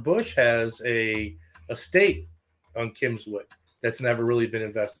Anheuser-Busch has a estate on Kimmswick that's never really been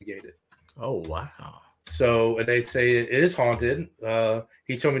investigated. Oh wow! So, and they say it is haunted.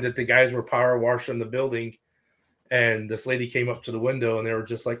 He told me that the guys were power washing the building. And this lady came up to the window and they were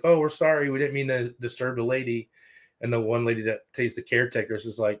just like, "Oh, we're sorry. We didn't mean to disturb the lady." And the one lady that takes the caretakers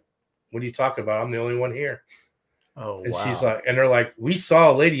is like, "What are you talking about? I'm the only one here." Oh, and wow. She's like, and they're like, "We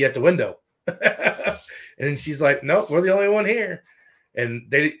saw a lady at the window." And she's like, "Nope, we're the only one here." And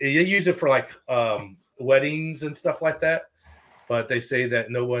they use it for like weddings and stuff like that. But they say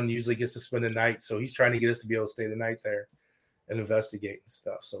that no one usually gets to spend the night. So he's trying to get us to be able to stay the night there and investigate and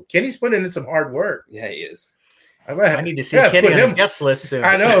stuff. So Kenny's putting in some hard work. Yeah, he is. I need to see Kenny on the guest list soon.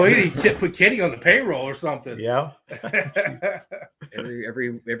 I know. We need to put Kenny on the payroll or something. Yeah.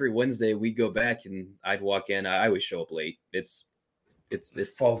 every Wednesday we go back and I'd walk in. I always show up late. It's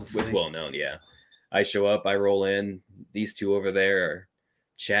well known. Yeah. I show up, I roll in. These two over there are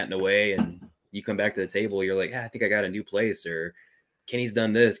chatting away, and you come back to the table. You're like, I think I got a new place, or Kenny's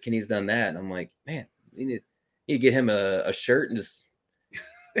done this, Kenny's done that. And I'm like, man, you need to get him a shirt and just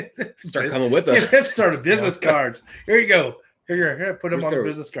Start coming with us. Yeah, let's start a business cards. Here you go. Here, put them on the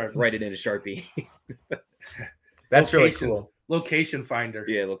business cards. Write it in a Sharpie. That's really cool. Location finder.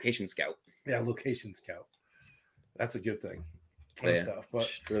 Yeah, location scout. Yeah, location scout. That's a good thing. Stuff. But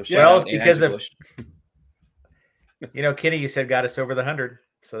well, because of Kenny, you said got us over the 100,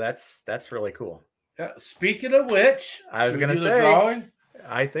 so that's really cool. Yeah. Speaking of which, I was going to say, the drawing.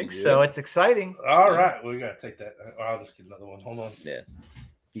 I think so. It's exciting. All right, we got to take that. I'll just get another one. Hold on. Yeah.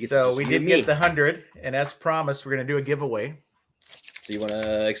 So we did get the 100, and as promised, we're going to do a giveaway. So you want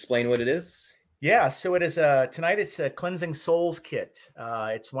to explain what it is? Yeah. So it is tonight. It's a cleansing souls kit.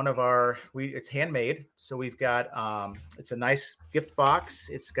 It's one of our. It's handmade. So we've got. It's a nice gift box.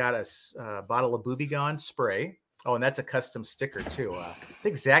 It's got a bottle of Booby Gone spray. Oh, and that's a custom sticker too. I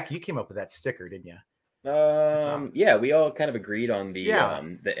think Zach, you came up with that sticker, didn't you? Yeah, we all kind of agreed on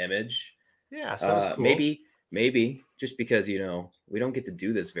the image. Yeah, so that was cool. Maybe just because we don't get to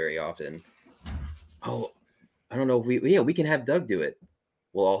do this very often. Oh, I don't know if we can have Doug do it.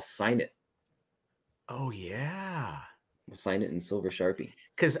 We'll all sign it. Oh yeah, we'll sign it in silver Sharpie.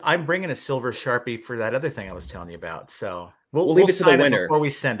 Because I'm bringing a silver Sharpie for that other thing I was telling you about. So we'll leave it to the winner before we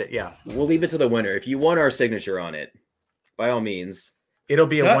send it. Yeah, we'll leave it to the winner. If you want our signature on it, by all means, it'll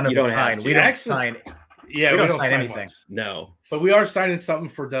be a one of a kind. We don't sign. Yeah, we don't sign anything. Much. No, but we are signing something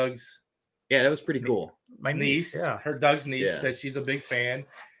for Doug's. Yeah, that was pretty cool. My niece, Doug's niece, that she's a big fan.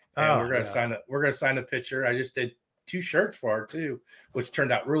 And we're gonna sign it. We're gonna sign a picture. I just did 2 shirts for her too, which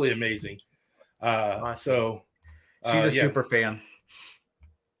turned out really amazing. So she's a super fan.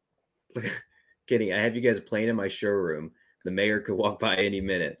 Kenny, I have you guys playing in my showroom. The mayor could walk by any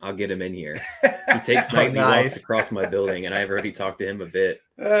minute. I'll get him in here. He takes nightly walks across my building, and I've already talked to him a bit.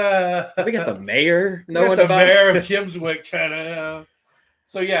 We got the mayor. Mayor of Kimmswick trying to.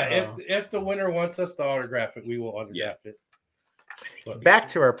 So if the winner wants us to autograph it, we will autograph it. But back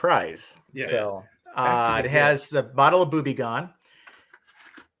to our prize. Yeah. So it has the bottle of Booby Gone.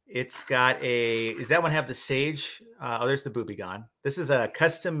 It's got does that one have the sage? There's the Booby Gone. This is a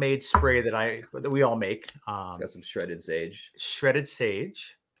custom made spray that we all make. It's got some shredded sage. Shredded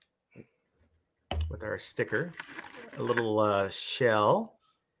sage with our sticker. A little shell.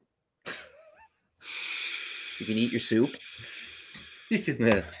 You can eat your soup. You can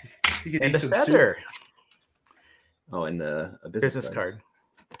and eat the some feather. Soup. Oh, and a business card.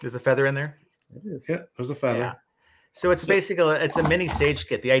 There's a feather in there. It is. Yeah, there's a feather. Yeah. So it's basically it's a mini sage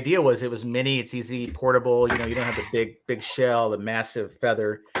kit. The idea was it was mini. It's easy, portable. You don't have the big shell, the massive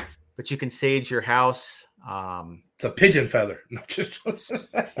feather, but you can sage your house. It's a pigeon feather.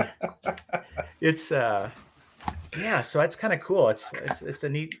 It's So it's kind of cool. It's a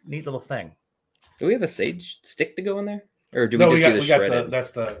neat little thing. Do we have a sage stick to go in there, or do we just do the shredded?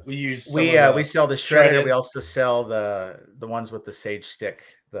 We sell the shredded. We also sell the ones with the sage stick.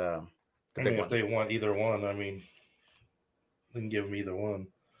 The big one. If they want either one, we can give them either one.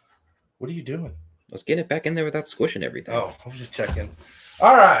 What are you doing? Let's get it back in there without squishing everything. Oh, I was just checking.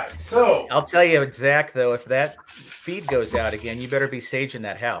 All right, so I'll tell you, Zach, though, if that feed goes out again, you better be saging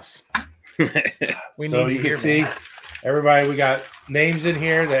that house. We need you here, see, everybody. We got names in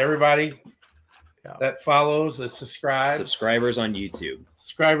here that everybody that follows, that subscribes. Subscribers on YouTube.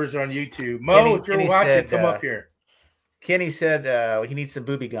 Mo, if you're watching, come up here. Kenny said he needs some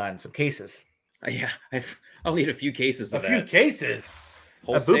Booby Gone, some cases. Yeah, I'll need a few cases of that. A few cases?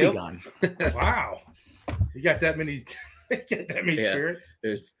 Wholesale? A Booby Gone. Wow. You got that many spirits?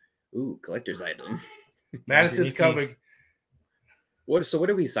 There's collector's item. Madison's coming. So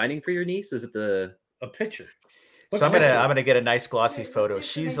what are we signing for your niece? Is it a picture? So I'm gonna get a nice glossy photo.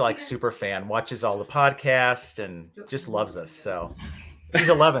 She's like super fan, watches all the podcasts and just loves us. So she's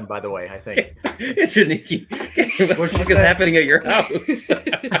 11, by the way, I think. It's Nikki. What is happening at your house?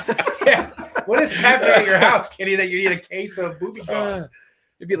 What is happening at your house, Kenny, that you need a case of Booby Gone?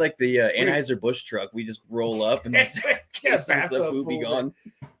 It'd be like the Anheuser-Busch truck. We just roll up and just of Booby Gone.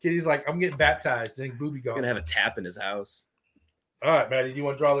 Kenny's like, I'm getting baptized in Booby Gone. He's going to have a tap in his house. All right, Maddie, do you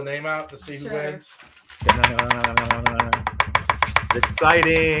want to draw the name out to see who wins? It's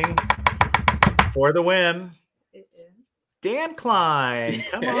exciting. For the win. Dan Klein,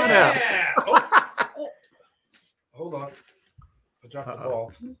 come on up. Hold on. I dropped the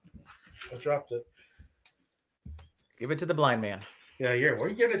ball. I dropped it. Give it to the blind man. Yeah, here. What are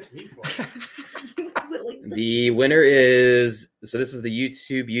you giving it to me for? The winner is, so this is the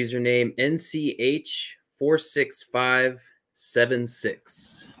YouTube username,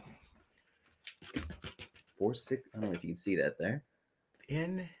 NCH46576. 46. I don't know if you can see that there.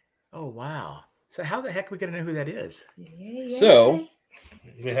 Oh, wow. So how the heck are we going to know who that is? So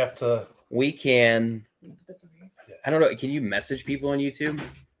We have to. We can. I don't know. Can you message people on YouTube?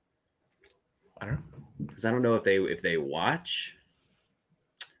 I don't know. Because I don't know if they watch.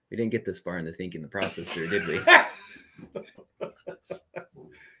 We didn't get this far in the thinking the process there, did we?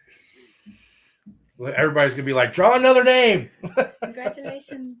 Well, everybody's gonna be like, draw another name.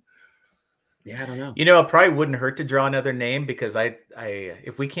 Congratulations. Yeah, I don't know. You know, it probably wouldn't hurt to draw another name because I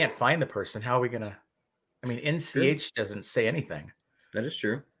if we can't find the person, how are we gonna? I mean, NCH doesn't say anything. That is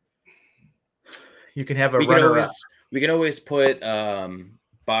true. You can have a runner. We can always put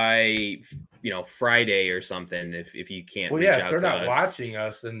by Friday or something if you can't. Well, reach yeah, out if they're to not us. watching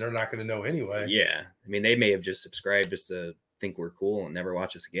us, then they're not going to know anyway. Yeah, I mean, they may have just subscribed just to think we're cool and never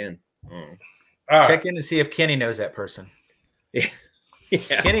watch us again. Oh. Check in to see if Kenny knows that person. Yeah.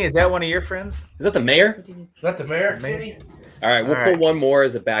 Kenny, is that one of your friends? Is that the mayor? Is that the mayor, Kenny? All right, we'll pull one more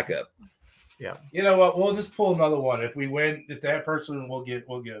as a backup. Yeah. You know what? We'll just pull another one. If we win, if that person, we'll get.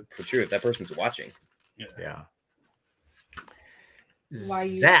 For sure, if that person's watching. Yeah.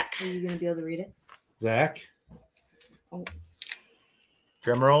 Zach. Are you going to be able to read it? Zach. Oh.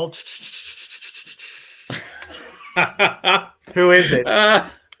 Drum roll. Who is it?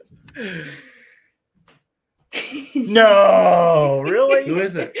 No, really? Who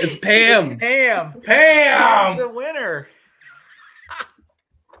is it? It's Pam. It's Pam. Pam. The winner.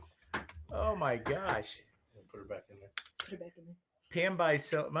 Oh my gosh. Put her back in there. Put it back in there. Pam buys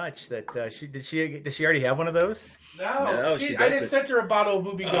so much that does she already have one of those? No, I just sent her a bottle of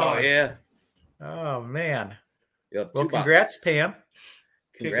Booby Gone. Oh yeah. Oh man. Yep, well, congrats, Pam.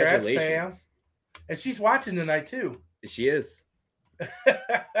 Congratulations. Congrats, Pam. And she's watching tonight too. She is.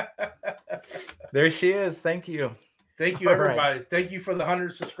 There she is. Thank you. Thank you, everybody. Right. Thank you for the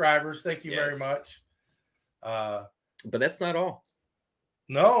 100 subscribers. Thank you very much. But that's not all.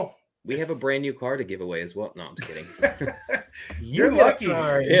 No. We have a brand new car to give away as well. No, I'm just kidding. You're lucky. You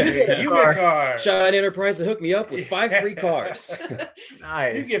get a car. Shine Enterprise to hook me up with 5 free cars.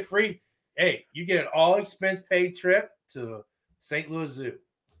 Nice. You get free. Hey, you get an all expense paid trip to St. Louis Zoo.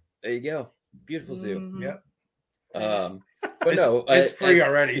 There you go. Beautiful zoo. Mm-hmm. Yep. But it's free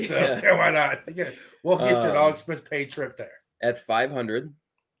already, so why not? We'll get you an all expense paid trip there. At 500,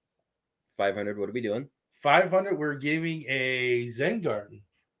 what are we doing? 500, we're giving a Zen garden.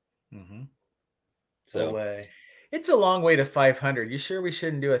 Mm-hmm. So it's a long way to 500. You sure we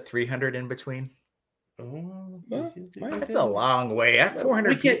shouldn't do a 300 in between? Oh, that's a long way. At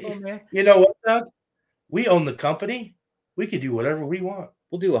 400 people, man. You know what, Doug? We own the company. We can do whatever we want.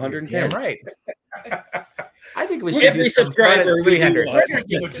 We'll do 110. Damn right. I think we should every do subscriber. We do. We're going to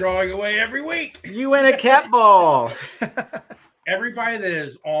give a drawing away every week. You win a cat ball. Everybody that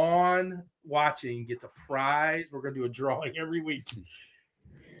is on watching gets a prize. We're going to do a drawing every week.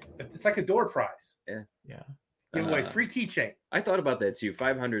 It's like a door prize. Yeah. Give away free keychain. I thought about that too.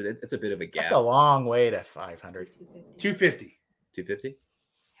 500. It's a bit of a gap. That's a long way to 500. 250. 250.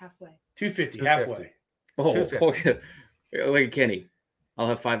 Halfway. 250. Halfway. Oh, 250. Look at Kenny. I'll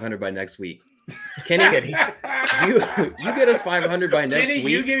have 500 by next week. Kenny, you get us 500 by next week.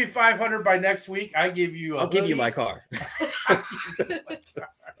 You give me 500 by next week. I give you. I'll give you my car.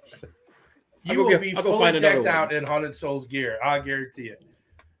 You will be fully decked out in Haunted Souls gear. I guarantee it.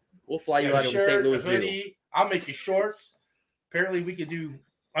 We'll fly you out of the St. Louis Zoo. I'll make you shorts. Apparently, we could do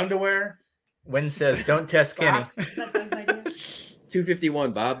underwear. Wynn says, "Don't test Kenny."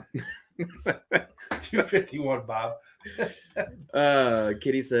 251, Bob. 251, Bob.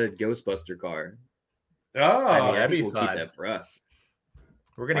 Kitty said Ghostbuster car. Oh, I think we'll keep that for us.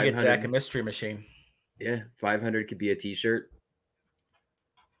 We're gonna get Zach a mystery machine. Yeah, 500 could be a T-shirt.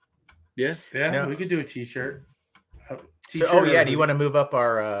 Yeah, we could do a T-shirt. So, do you want to move up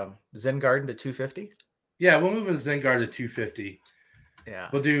our Zen Garden to 250? Yeah, we'll move the Zen Garden to 250. Yeah,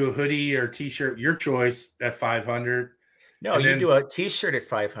 we'll do a hoodie or T-shirt, your choice, at 500. No, you do a T-shirt at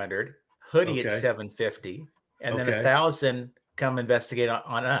 500, hoodie at 750, and then 1,000 come investigate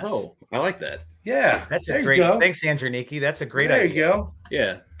on us. Oh, I like that. Yeah, that's a great. Thanks, Androniki. That's a great idea. There you go.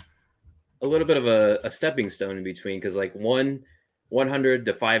 Yeah, a little bit of a stepping stone in between, because like 100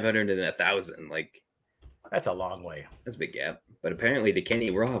 to 500 and 1,000, like that's a long way. That's a big gap. But apparently, the Kenny,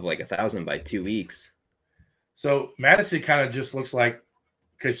 we'll have like 1,000 by 2 weeks. So Madison kind of just looks like,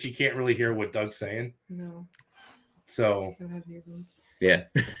 because she can't really hear what Doug's saying. No. So. I don't have earphones. Yeah.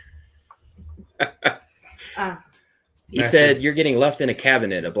 He said you're getting left in a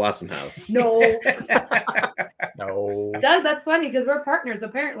cabinet at Blossom House. No. No. Doug, that's funny because we're partners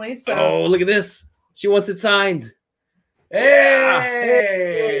apparently. So. Oh, look at this. She wants it signed. Hey.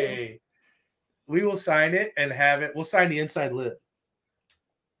 We will sign it and have it. We'll sign the inside lid.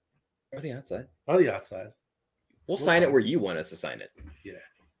 Or the outside. Or the outside. We'll sign it where you want us to sign it. Yeah.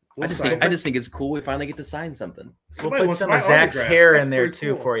 I just think it's cool. We finally get to sign something. We'll put some of Zach's hair in there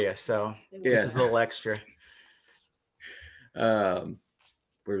too for you. So just as a little extra.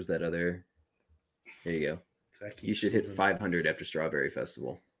 Where's that other? There you go. You should hit 500 after Strawberry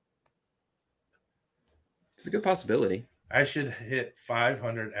Festival. It's a good possibility. I should hit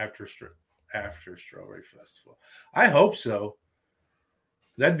 500 after Strawberry Festival. I hope so.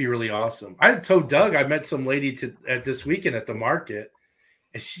 That'd be really awesome. I told Doug I met some lady at this weekend at the market,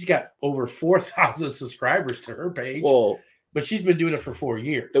 and she's got over 4,000 subscribers to her page. Well, but she's been doing it for 4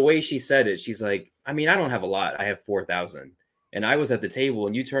 years. The way she said it, she's like, I mean, I don't have a lot. I have 4,000. And I was at the table,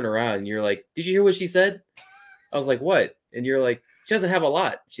 and you turn around, and you're like, did you hear what she said? I was like, what? And you're like, she doesn't have a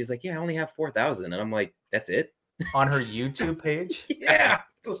lot. She's like, yeah, I only have 4,000. And I'm like, that's it? On her YouTube page? Yeah,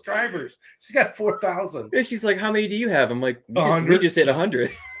 subscribers. She's got 4,000. And she's like, how many do you have? I'm like, we just hit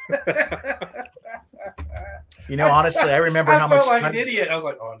 100. You know, honestly, I remember how much I felt like an idiot. I was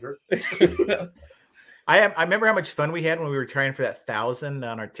like, 100. I remember how much fun we had when we were trying for that 1,000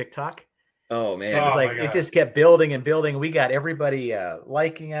 on our TikTok. Oh man, it was like it just kept building and building. We got everybody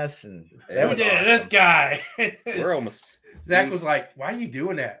liking us, and that was awesome. This guy. We're almost. Zach was like, "Why are you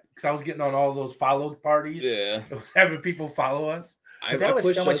doing that?" Because I was getting on all those followed parties. Yeah, I was having people follow us. That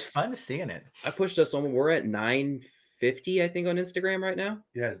was so much fun seeing it. I pushed us on. We're at 950, I think, on Instagram right now.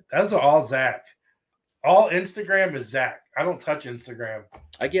 Yes, those are all Zach. All Instagram is Zach. I don't touch Instagram.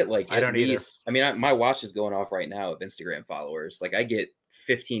 I get like I don't either. I mean, my watch is going off right now of Instagram followers. Like I get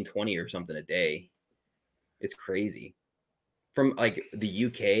 15, 20 or something a day. It's crazy. From like the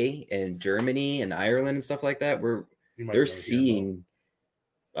UK and Germany and Ireland and stuff like that, they're seeing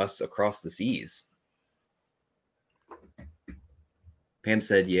us across the seas. Pam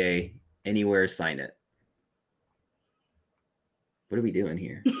said, yay, anywhere, sign it. What are we doing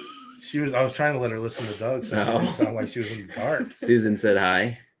here? I was trying to let her listen to Doug, so she didn't sound like she was in the dark. Susan said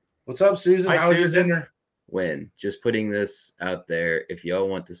hi. What's up, Susan? How was your dinner? When? Just putting this out there. If y'all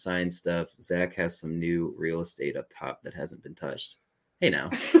want to sign stuff, Zach has some new real estate up top that hasn't been touched. Hey now.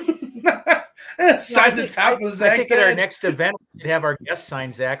 Sign the top of Zach's I think head. at our next event, we'd have our guest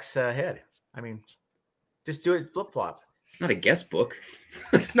sign Zach's head. I mean, just do it flip-flop. It's not a guest book.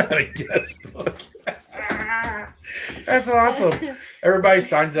 It's not a guest book. That's awesome. Everybody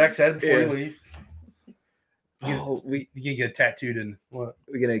sign Zach's head before you leave. You can get tattooed in what?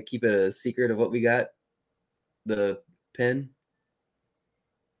 We're gonna keep it a secret of what we got. The pen.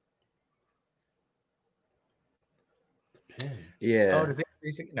 Yeah. Oh, did they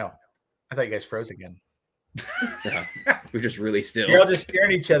freeze? No, I thought you guys froze again. No, we're just really still. You're all just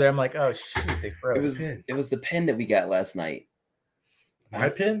staring at each other. I'm like, oh shoot, they froze. It was the pen that we got last night. My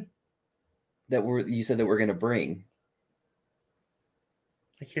pen? You said that we're gonna bring.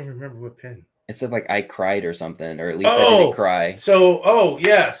 I can't remember what pen. It said like I cried or something, or at least I didn't cry. So,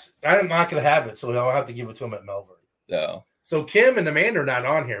 yes, I'm not gonna have it, so I'll have to give it to him at Melbourne. No. So Kim and Amanda are not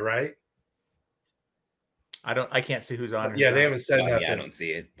on here, right? I can't see who's on. Yeah, they haven't said nothing. Yeah, I don't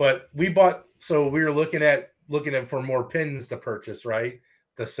see it. But we bought. So we were looking at for more pins to purchase, right?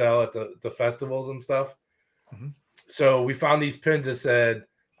 To sell at the festivals and stuff. Mm-hmm. So we found these pins that said,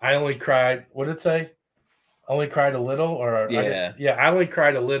 "I only cried." What did it say? Only cried a little, or I only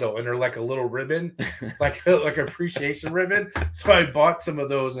cried a little, and they're like a little ribbon, like appreciation ribbon. So I bought some of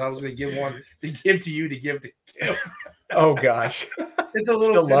those, and I was going to give one to give to you to give to Kim. Oh gosh, it's a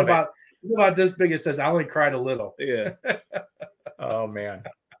little pin about this big. It says, "I only cried a little." Yeah. Oh man,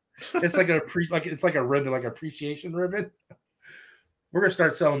 it's like it's like a ribbon, like appreciation ribbon. We're gonna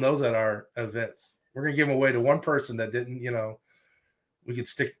start selling those at our events. We're gonna give them away to one person that didn't, we could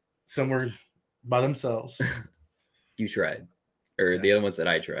stick somewhere by themselves. You tried, or the other ones that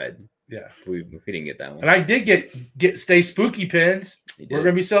I tried. Yeah, we didn't get that one. And I did get Stay Spooky pins. We're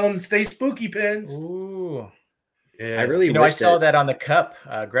gonna be selling Stay Spooky pins. Ooh, yeah. I really, I saw that on the cup.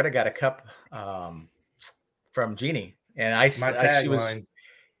 Greta got a cup from Jeannie, and she was.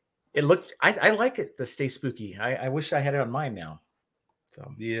 It looked. I like it. The Stay Spooky. I wish I had it on mine now. So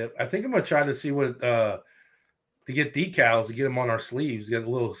yeah, I think I'm gonna try to see what to get decals to get them on our sleeves. Get a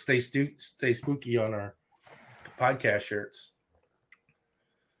little Stay Spooky on our podcast shirts.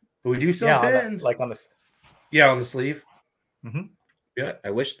 But we do sell pins, like on the on the sleeve. Mm-hmm. Yeah, I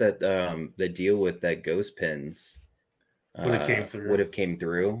wish that the deal with that ghost pins would have came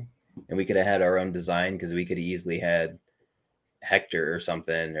through, and we could have had our own design, because we could have easily had Hector or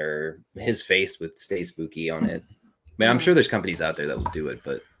something, or his face with Stay Spooky on it. I mean, I'm sure there's companies out there that will do it,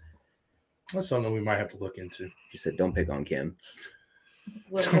 but that's something we might have to look into. She said, "Don't pick on Kim."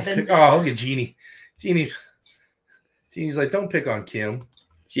 Look at Jeannie. Jeannie's like, "Don't pick on Kim."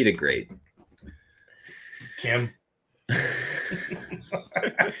 She did great. Kim,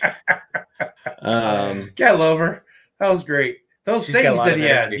 Cat lover. That was great. Those She's got a things lot that of he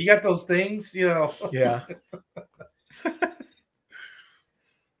had. energy. You got those things, Yeah.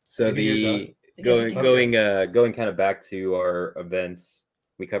 So Continue, going kind of back to our events,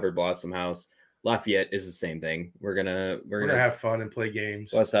 we covered Blossom House. Lafayette is the same thing. We're gonna have fun and play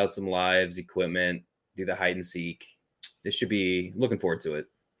games. Bust out some lives, equipment, do the hide and seek. This should be looking forward to it.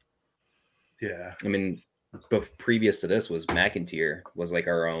 Yeah. I mean, but previous to this was McIntyre was like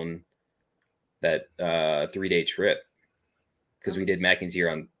our own that 3-day trip because we did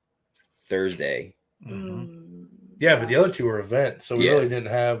McIntyre on Thursday. Mm-hmm. Yeah, but the other two were events, so we really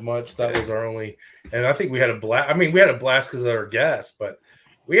didn't have much. That was our only, and I think we had a blast. I mean, we had a blast because of our guests, but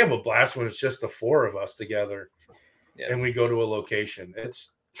we have a blast when it's just the four of us together, and we go to a location.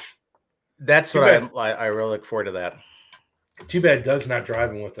 That's what I really look forward to. That. Too bad Doug's not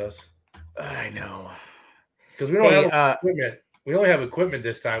driving with us. I know, because we don't have equipment. We only have equipment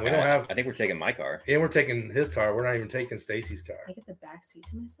this time. We don't have. I think we're taking my car. Yeah, we're taking his car. We're not even taking Stacy's car. I get the back seat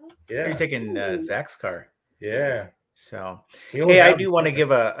to myself. Yeah, you're taking Zach's car. Yeah. So, hey, I do want to give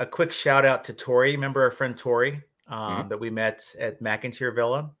a quick shout out to Tori. Remember our friend Tori that we met at McIntyre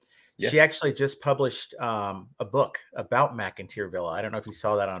Villa? Yeah. She actually just published a book about McIntyre Villa. I don't know if you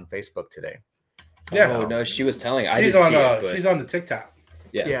saw that on Facebook today. Yeah. Oh, no, she was telling. She's on the TikTok.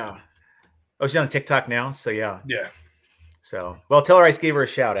 Yeah. Yeah. Oh, she's on TikTok now. So yeah. Yeah. So well, tell her I gave her a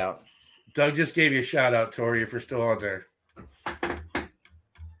shout out. Doug just gave you a shout out, Tori, if you're still on there.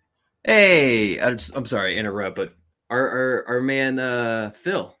 Hey, I'm sorry to interrupt, but our man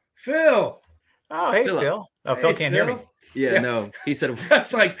Phil. Oh, hey, Phil. Oh, Phil can't hear me. Yeah, no. He said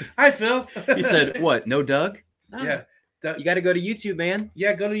it's like, hi, Phil. He said, what? No Doug? Oh. Yeah. You got to go to YouTube, man.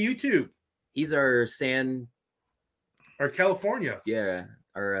 Yeah, go to YouTube. He's our California. Yeah,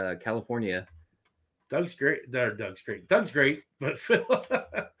 our California. Doug's great. Doug's great, but Phil.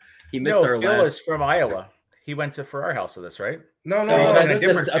 He missed our Phil last. Is from Iowa. He went to our house with us, right? No, that's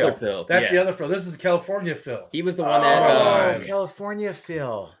the other Phil. That's the other Phil. This is the California Phil. He was the one that California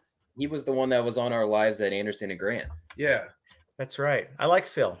Phil. He was the one that was on our lives at Anderson and Grant. Yeah, that's right. I like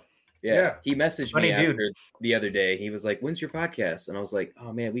Phil. Yeah. He messaged me after the other day. He was like, "When's your podcast?" And I was like,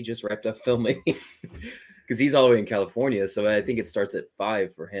 "Oh man, we just wrapped up filming." Because he's all the way in California, so I think it starts at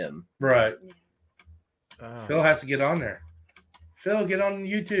 5 for him. Right. Phil has to get on there. Phil, get on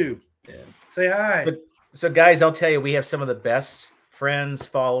YouTube. Yeah. Say hi. So, guys, I'll tell you, we have some of the best friends,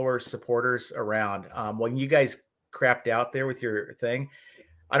 followers, supporters around. When you guys crapped out there with your thing,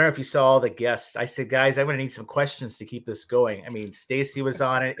 I don't know if you saw all the guests. I said, guys, I'm going to need some questions to keep this going. I mean, Stacy was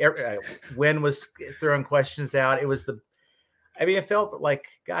on it. Wynn was throwing questions out. It felt like,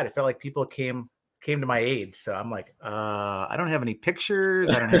 God, it felt like people came to my aid. So I'm like, I don't have any pictures.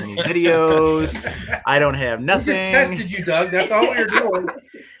 I don't have any videos. I don't have nothing. We just tested you, Doug. That's all we were doing.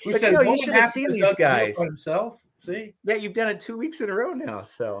 We said, you should have seen these guys. Himself. See? Yeah, you've done it 2 weeks in a row now.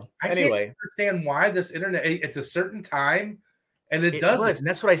 So I can't understand why this internet, it's a certain time and it doesn't. And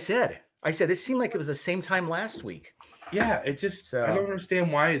that's what I said. I said, this seemed like it was the same time last week. Yeah, it just, I don't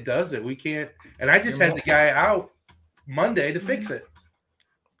understand why it does it. We can't, and I just had the guy out Monday to fix it.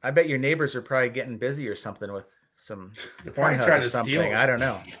 I bet your neighbors are probably getting busy or something with some. They're probably trying to steal. I don't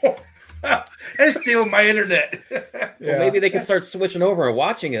know. They're stealing my internet. Well, maybe they can start switching over and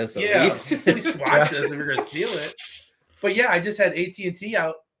watching us at least. At least watch us if we're gonna steal it. But yeah, I just had AT&T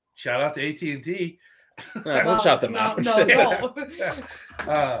out. Shout out to AT&T. Don't shout them out. No.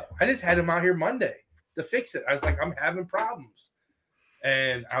 I just had him out here Monday to fix it. I was like, I'm having problems,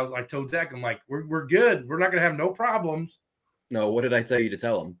 and I told Zach, I'm like, we're good. We're not gonna have no problems. No, what did I tell you to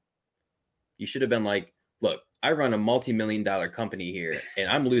tell him? You should have been like, look, I run a multi-million-dollar company here, and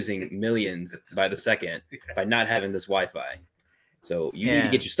I'm losing millions by the second by not having this Wi-Fi. So you need to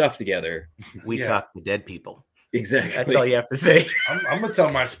get your stuff together. We talk to dead people. Exactly. That's all you have to say. I'm going to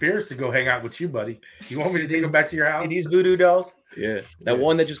tell my spirits to go hang out with you, buddy. You want me to take them back to your house? These voodoo dolls? Yeah. That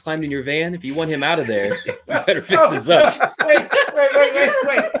one that just climbed in your van, if you want him out of there, you better fix this up. Wait.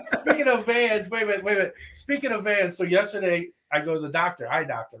 Speaking of vans, wait. Speaking of vans, so yesterday I go to the eye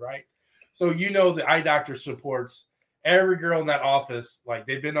doctor, right? So the eye doctor supports every girl in that office. Like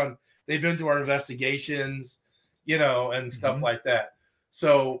they've been to our investigations, and stuff like that.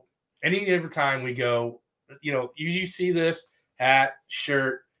 So every time we go, you see this hat,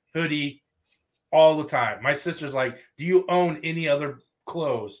 shirt, hoodie all the time. My sister's like, do you own any other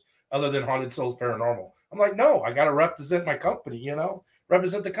clothes other than Haunted Souls Paranormal? I'm like, no, I got to represent my company,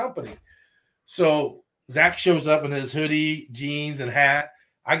 represent the company. So Zach shows up in his hoodie, jeans, and hat.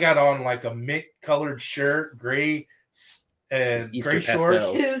 I got on like a mint colored shirt, gray and Easter gray pastels.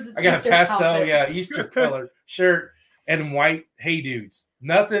 shorts. I got Easter a pastel, Easter colored shirt. and white hey dudes.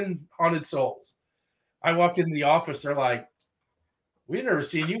 Nothing haunted souls. I walked into the office. They're like, we've never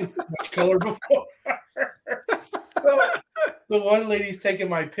seen you with this much color before. So the one lady's taking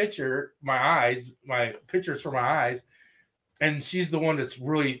my pictures for my eyes, and she's the one that's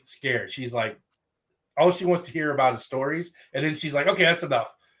really scared. She's like, all she wants to hear about is stories, and then she's like, okay, that's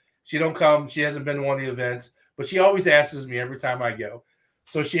enough. She don't come. She hasn't been to one of the events, but she always asks me every time I go.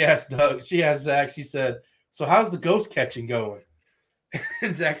 So she asked Doug, she asked Zach, she said, so how's the ghost catching going?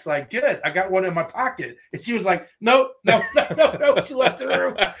 And Zach's like, good. I got one in my pocket. And she was like, no. She left the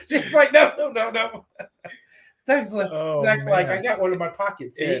room. She was like, no. Zach's like, I got one in my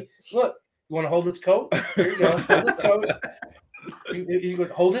pocket. See, look, you want to hold his coat? There you go. Hold his coat. He's going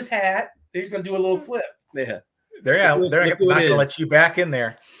to hold his hat. He's going to do a little flip. Yeah. They're not going to let you back in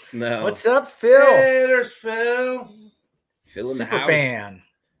there. No. What's up, Phil? Hey, there's Phil. Phil in the Super house. fan.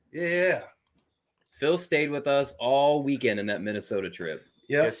 Yeah. Phil stayed with us all weekend in that Minnesota trip.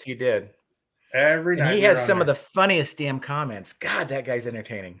 Yep. Yes, he did. Every night. And he has some of the funniest damn comments. God, that guy's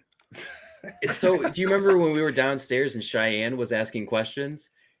entertaining. So, do you remember when we were downstairs and Cheyenne was asking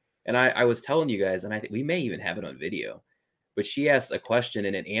questions? And I was telling you guys, and we may even have it on video, but she asked a question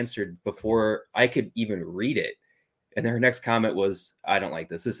and it answered before I could even read it. And her next comment was, I don't like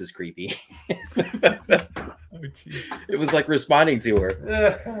this. This is creepy. It was like responding to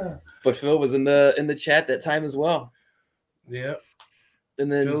her. But Phil was in the chat that time as well. Yeah. And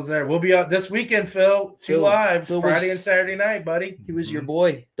then Phil's there. We'll be out this weekend, Phil. Two lives, Friday and Saturday night, buddy. He was your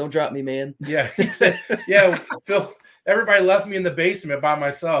boy. Don't drop me, man. Yeah. He said, yeah, Phil, everybody left me in the basement by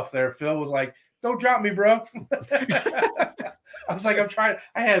myself there. Phil was like, don't drop me, bro. I was like, I'm trying.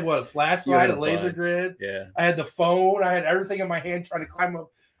 I had a flashlight, a laser grid. Yeah. I had the phone. I had everything in my hand trying to climb up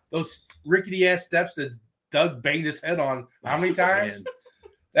those rickety ass steps that Doug banged his head on. How many times? Man.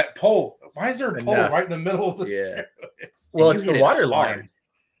 That pole. Why is there a pole right in the middle of the stairs? Well, it's the water line.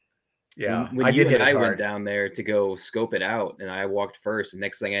 Yeah. When you and I went down there to go scope it out, and I walked first, and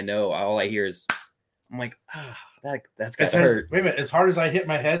next thing I know, all I hear is, I'm like, that's got to hurt. Wait a minute. As hard as I hit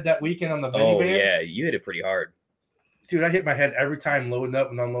my head that weekend on the minivan. Oh, yeah. You hit it pretty hard. Dude, I hit my head every time loading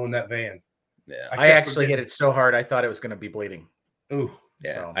up and unloading that van. Yeah. I actually hit it so hard, I thought it was going to be bleeding. Ooh.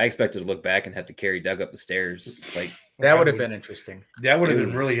 Yeah. So. I expected to look back and have to carry Doug up the stairs. Like that would have been interesting. That would have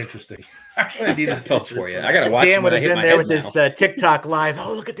been really interesting. I needed a felt for you. I got to watch Dan would have been there with this his TikTok live.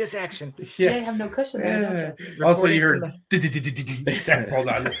 Oh, look at this action. Yeah, you have no cushion there, don't you? Also, you heard Zach fall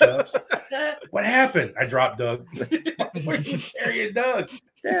down the steps. What happened? I dropped Doug. Where are you carrying Doug?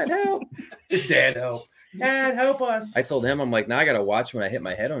 Dad, help. Dad, help. Dad, help us. I told him, I'm like, now I got to watch when I hit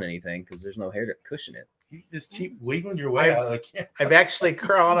my head on anything because there's no hair to cushion it. You just keep wiggling your way out of the camera. I've actually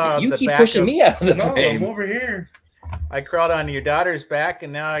crawled on you the keep back pushing me out of the frame. I'm over here. I crawled on your daughter's back,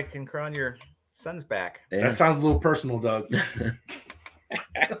 and now I can crawl on your son's back. Damn. That sounds a little personal, Doug.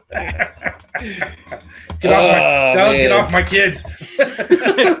 Get off my kids.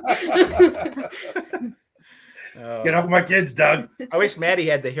 Get off my kids, Doug. I wish Maddie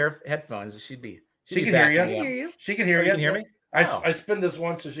had the headphones. She can hear you. I can hear you. She can hear you. You can hear me? I spin this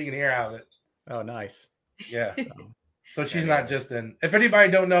one so she can hear out of it. Oh, nice. Yeah. So she's not just in. If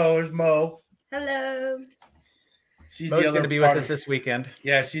anybody don't know, there's Mo. Hello. She's Mo's going to be with us this weekend.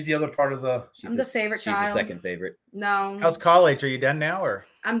 Yeah, she's the other part of the. I'm the favorite she's child. the second favorite. No. How's college? Are you done now, or?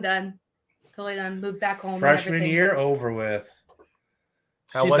 I'm done. Totally done. Moved back home. Freshman year over with.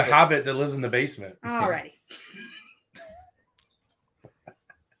 She's the hobbit that lives in the basement. Alrighty.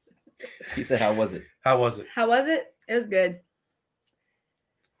 He said, "How was it? How was it? How was it? It was good.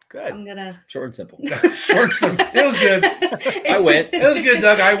 Good. I'm gonna Short and simple. Short and simple. It was good. I went. It was good,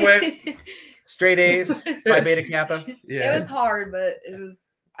 Doug. I went. Straight A's, Phi Beta Kappa. Yeah. It was hard, but it was.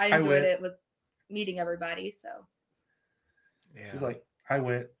 I enjoyed went. it with meeting everybody. So. Yeah. She's like, I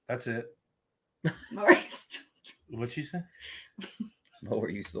went. That's it. Maurice. What'd she say? Oh, were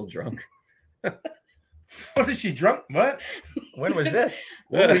you still drunk? What is she drunk? What? When was this?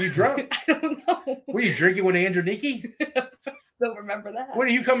 When were you drunk? I don't know. Were you drinking with Andrew Nikki? Don't remember that. When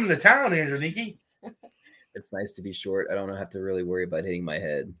are you coming to town, Andrew Nikki? It's nice to be short. I don't have to really worry about hitting my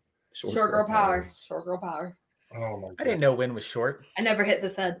head. Short girl power. Short girl power. Oh my God. I didn't know Win was short. I never hit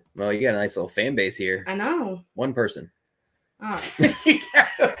this head. Well, you got a nice little fan base here. I know. One person. Oh. You got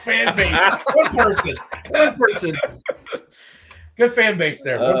a fan base. One person. One person. Good fan base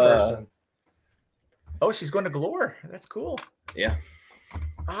there. One person. Oh, she's going to Galore. That's cool. Yeah.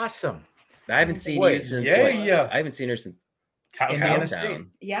 Awesome. I haven't seen Boy, you since. yeah, what? yeah. I haven't seen her since Indiana Cowtown. State.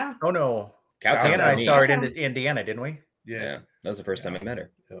 Yeah. Oh, no. Cowtown. Diana and I me. saw her in Indiana, didn't we? Yeah, that was the first time I met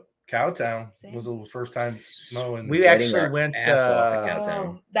her. Cowtown was the first time knowing. We actually our went ass off at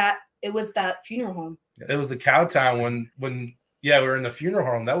Cowtown. That It was that funeral home. It was the Cowtown when we were in the funeral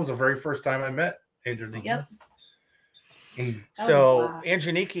home. That was the very first time I met Andrew Nikki. Yep. So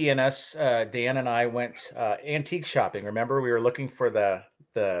Andrew Nikki and us, Dan and I went antique shopping. Remember, we were looking for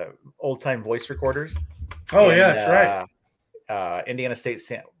the old time voice recorders. Oh, yeah, that's right. Indiana State.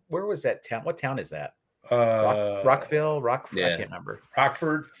 Where was that town? What town is that? Rockville. I can't remember.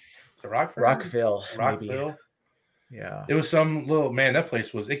 Rockford. Is it Rockford? Rockville. Rockville. Maybe. Yeah. It was some little man. That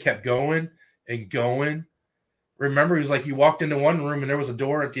place it kept going and going. Remember, it was like you walked into one room and there was a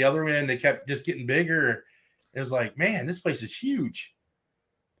door at the other end. They kept just getting bigger. It was like, man, this place is huge.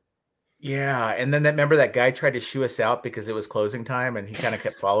 Yeah, and then remember that guy tried to shoo us out because it was closing time, and he kind of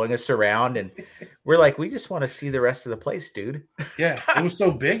kept following us around, and we're like, we just want to see the rest of the place, dude. Yeah, it was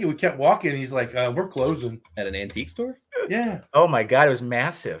so big, and we kept walking. And he's like, we're closing at an antique store. Yeah. Oh my God, it was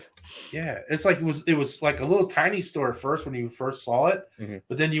massive. Yeah, it's like it was like a little tiny store at first when you first saw it,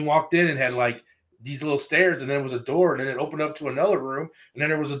 but then you walked in and had like these little stairs, and then it was a door, and then it opened up to another room, and then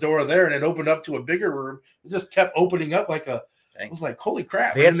there was a door there, and it opened up to a bigger room. It just kept opening up like a. It was like, holy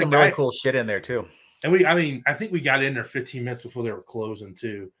crap. They had some really cool shit in there too. And I think we got in there 15 minutes before they were closing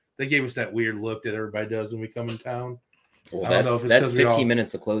too. They gave us that weird look that everybody does when we come in town. Well, that's 15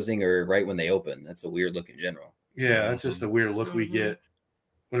 minutes of closing or right when they open. That's a weird look in general. Yeah, that's just a weird look we get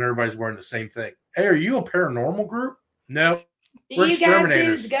when everybody's wearing the same thing. Hey, are you a paranormal group? No. We're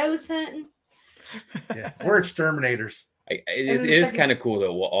exterminators. You guys do ghost hunting? Yeah, we're exterminators. It is kind of cool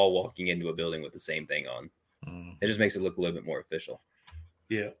though, all walking into a building with the same thing on. It just makes it look a little bit more official.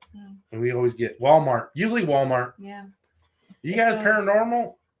 Yeah. And we always get Walmart. Usually Walmart. Yeah. You guys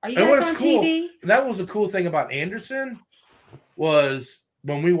paranormal? Are you guys on TV? That was the cool thing about Anderson was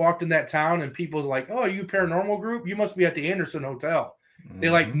when we walked in that town and people was like, oh, are you a paranormal group? You must be at the Anderson Hotel.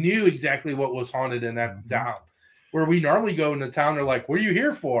 They like knew exactly what was haunted in that town. Where we normally go in the town, they're like, what are you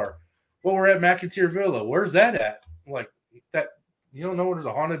here for? Well, we're at McAteer Villa. Where's that at? I'm like, that you don't know where there's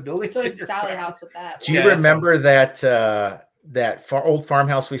a haunted building? So it's Sally House with that. Do you remember that old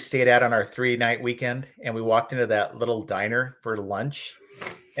farmhouse we stayed at on our 3-night weekend? And we walked into that little diner for lunch.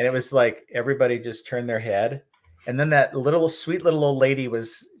 And it was like everybody just turned their head. And then that sweet little old lady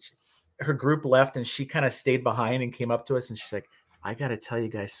her group left and she kind of stayed behind and came up to us and she's like, I got to tell you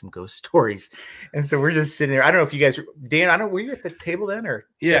guys some ghost stories. And so we're just sitting there. I don't know if you guys, Dan, were you at the table then or?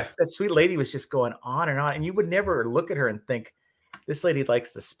 Yeah. That sweet lady was just going on. And you would never look at her and think, this lady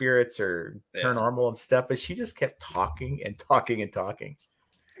likes the spirits or paranormal and stuff, but she just kept talking and talking and talking.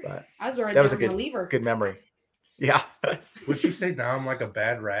 But I was worried that was a good memory. Yeah. Would she say now I'm like a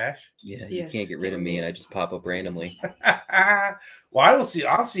bad rash? Yeah, you can't get rid of me and I just pop up randomly. Well,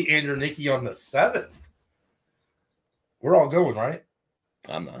 I'll see Andrew Nikki on the 7th. We're all going, right?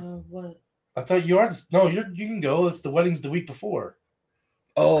 I'm not. What? I thought you are. No, you can go. It's the wedding's the week before.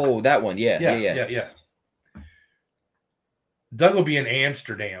 Oh, that one. Yeah. Doug will be in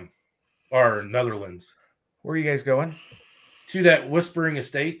Amsterdam or Netherlands. Where are you guys going? To that Whispering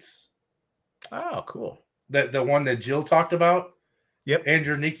Estates. Oh, cool. The one that Jill talked about. Yep.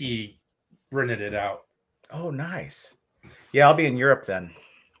 Andrew Nikki rented it out. Oh, nice. Yeah, I'll be in Europe then.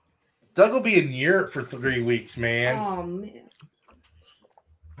 Doug will be in Europe for 3 weeks, man. Oh, man.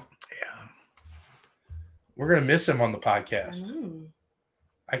 Yeah. We're going to miss him on the podcast.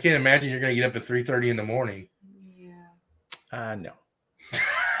 I can't imagine you're going to get up at 3:30 in the morning. No.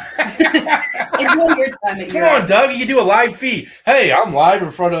 Enjoy your time. Come on, Doug. You can do a live feed. Hey, I'm live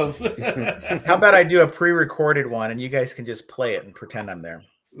in front of. How about I do a pre-recorded one and you guys can just play it and pretend I'm there?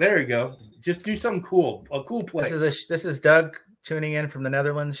 There you go. Just do something cool. A cool place. This is Doug tuning in from the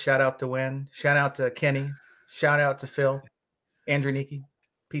Netherlands. Shout out to Win. Shout out to Kenny. Shout out to Phil. Andrew Nikki.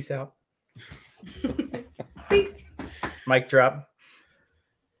 Peace out. Mic drop.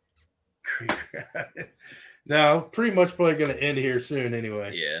 No, pretty much probably going to end here soon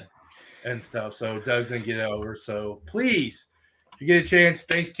anyway. Yeah. And stuff. So Doug's going to get over. So please, if you get a chance,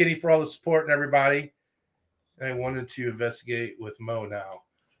 thanks, Kenny, for all the support and everybody. I wanted to investigate with Mo now.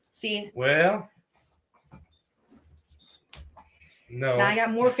 See? Well, no. Now I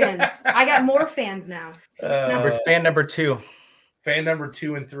got more fans. I got more fans now. Fan number 2. Fan number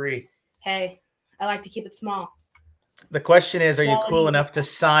 2 and 3. Hey, I like to keep it small. The question is, are you cool enough to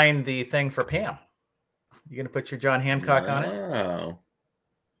sign the thing for Pam? You going to put your John Hancock on it? Oh.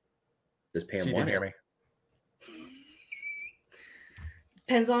 Does Pam want to hear me?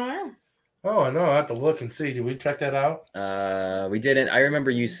 Depends on her. Oh, I know. I have to look and see. Did we check that out? We didn't. I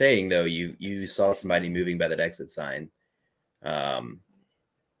remember you saying, though, you saw somebody moving by that exit sign.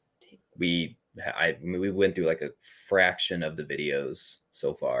 We went through like a fraction of the videos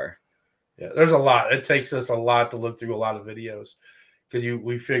so far. Yeah, there's a lot. It takes us a lot to look through a lot of videos. because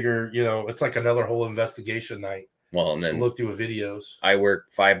we figure, it's like another whole investigation night. Well, and then look through videos. I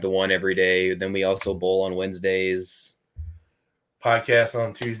work 5 to 1 every day. Then we also bowl on Wednesdays. Podcast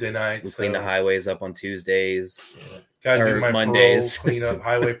on Tuesday nights. We clean the highways up on Tuesdays. Gotta do my Mondays. Clean up,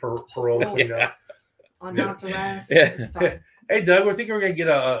 highway parole cleanup. On house arrest. Yeah. It's fine. Hey, Doug, we're thinking we're going to get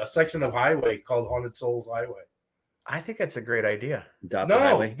a section of highway called Haunted Souls Highway. I think that's a great idea.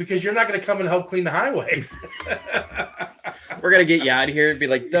 Highway. Because you're not going to come and help clean the highway. We're going to get you out of here and be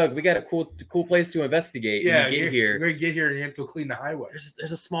like, Doug, we got a cool place to investigate. Yeah, get you're here. going to get here and you have to go clean the highway.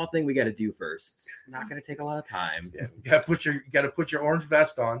 There's a small thing we got to do first. It's not going to take a lot of time. Yeah, you got to put your orange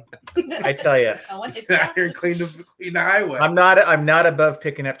vest on. I tell you, I want it Get out here and clean the highway. I'm not above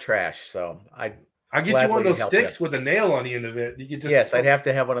picking up trash, so I'll get you one of those sticks with a nail on the end of it. You can just yes, I'd have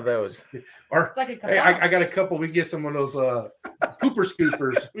to have one of those. Or It's like a hey, I got a couple. We get some of those pooper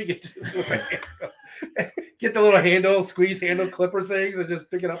scoopers. We get just with a handle. Get the little handle, squeeze handle clipper things, and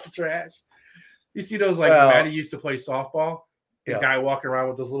just picking up the trash. You see those when Maddie used to play softball. The guy walking around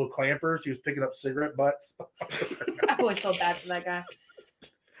with those little clampers. He was picking up cigarette butts. I always felt bad for that guy.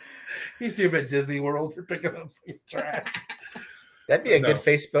 You see him at Disney World. You're picking up trash. That'd be a good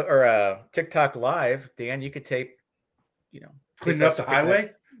Facebook or TikTok live, Dan. You could tape, cleaning up the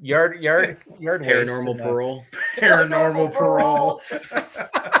highway, yard Paranormal parole. Paranormal parole.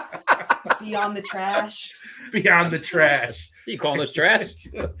 Beyond the trash. Beyond the trash. You calling us trash?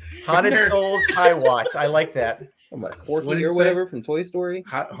 Haunted Souls High Watch. I like that. Porky or whatever from Toy Story.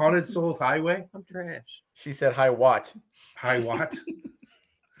 Haunted Souls Highway. I'm trash. She said high watt. High watt.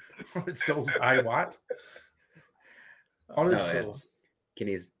 Haunted Souls High watt. Haunted Souls.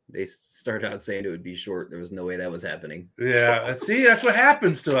 They started out saying it would be short. There was no way that was happening. Yeah. See, that's what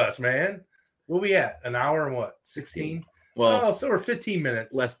happens to us, man. What we at? An hour and what? 16? Well, so we're 15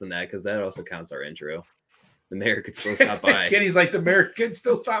 minutes. Less than that, because that also counts our intro. The mayor could still stop by. Kenny's like, the mayor could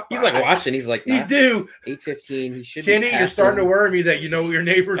still stop by. He's like watching. He's like, he's due. 8:15. He should. Kenny, you're starting to worry me that you know what your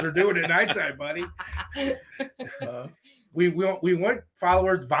neighbors are doing at nighttime, buddy. We want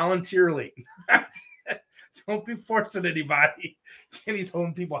followers voluntarily. Don't be forcing anybody. Kenny's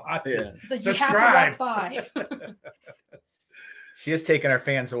holding people hostage. Yeah. It's like Subscribe. You have to walk by. She has taken our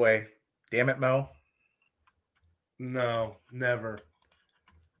fans away. Damn it, Mo. No, never.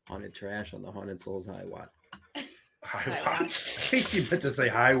 Haunted trash on the Haunted Souls High Watt. High watt. I think she meant to say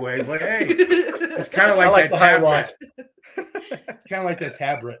highway. Like, hey, it's kind of like, like that high tablet. watt. It's kind of like that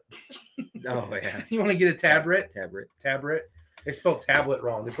tablet. Oh yeah. You want to get a tablet? Tablet. They spelled tablet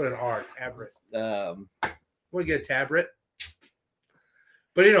wrong. They put an R. Tablet. Want to get a tablet?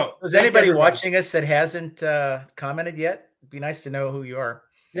 But is anybody watching us that hasn't commented yet? It'd be nice to know who you are.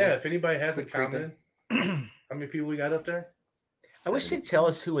 Yeah, if anybody hasn't commented, how many people we got up there? I wish they'd tell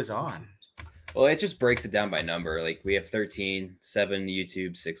us who was on. Well, it just breaks it down by number. Like we have 13, 7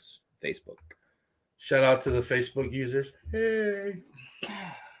 YouTube, 6 Facebook. Shout out to the Facebook users. Hey.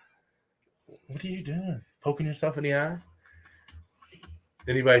 What are you doing? Poking yourself in the eye?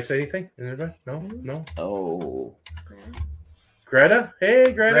 Anybody say anything? Anybody? No? Oh. Greta?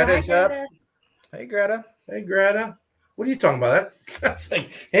 Hey, Greta. Greta's up. Hey, Greta. Hey, Greta. What are you talking about? That's like,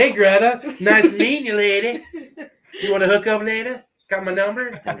 hey, Greta. Nice meeting you, lady. You want to hook up later? Got my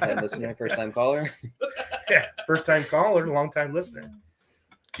number? Listener, first time caller. Yeah, first time caller, long time listener.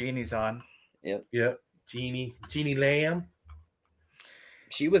 Jeannie's on. Yep. Jeannie Lamb.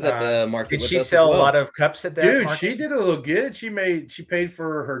 She was at the market. Did she sell a lot of cups at that? Dude, market? she did a little good. She paid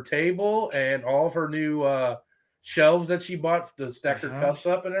for her table and all of her new shelves that she bought to stack her cups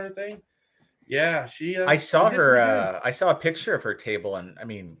up and everything. Yeah, I saw her. I saw a picture of her table, and I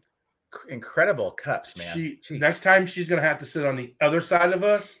mean, incredible cups, man. Next time she's gonna have to sit on the other side of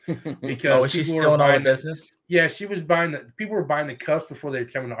us because she's still in all the business. Yeah, she was buying people were buying the cups before they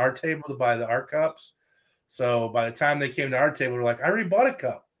came to our table to buy our cups. So by the time they came to our table, they're like, I already bought a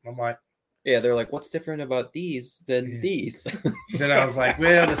cup. I'm like, yeah, they're like, what's different about these than these? Then I was like,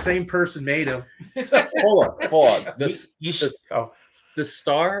 well, the same person made them. So, hold on. The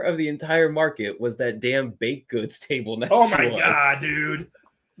star of the entire market was that damn baked goods table next to us. Oh my god, dude.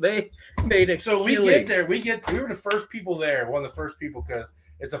 They made it. So we get there. We were the first people there. One of the first people because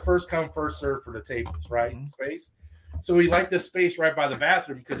it's a first come, first serve for the tables, right? Mm-hmm. Space. So we like this space right by the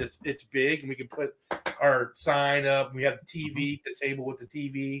bathroom because it's big and we can put our sign up. We have the TV, the table with the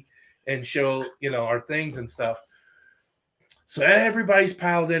TV, and show our things and stuff. So everybody's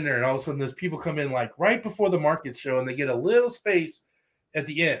piled in there, and all of a sudden, there's people come in like right before the market show, and they get a little space at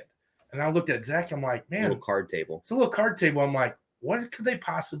the end. And I looked at Zach. I'm like, man, a little card table. It's a little card table. I'm like, what could they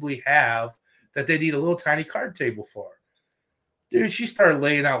possibly have that they need a little tiny card table for? Dude, she started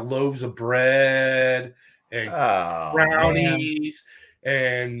laying out loaves of bread and brownies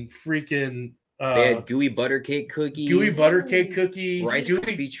and freaking. They had gooey butter cake cookies. Rice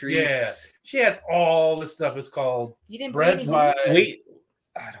Krispie treats. Yeah, she had all the stuff. It's called You didn't Breads bring by.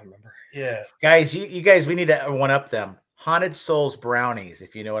 I don't remember. Yeah, guys, you guys, we need to one up them. Haunted Souls brownies,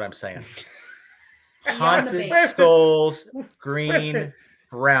 if you know what I'm saying. Haunted Souls green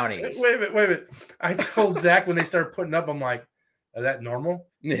brownies. Wait a minute. I told Zach when they started putting up, I'm like, "Are that normal?"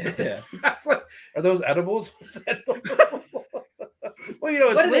 Yeah. I was like, "Are those edibles?" Well,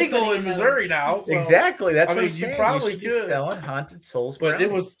 it's legal in Missouri now. So, exactly. That's what I'm you saying. probably should be could selling Haunted Souls but brownies.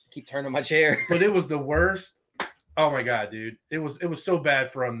 it was Keep turning my chair. But it was the worst. Oh my god, dude! It was so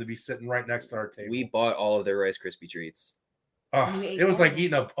bad for him to be sitting right next to our table. We bought all of their Rice Krispie treats. It was like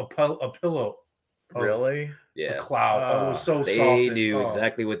eating a pillow. Really? Yeah. A cloud. It was so soft. They knew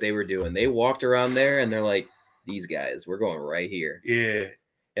exactly what they were doing. They walked around there and they're like, "These guys, we're going right here." Yeah.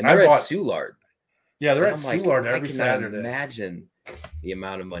 And they're at Soulard. Yeah, they're at Soulard every Saturday. Imagine the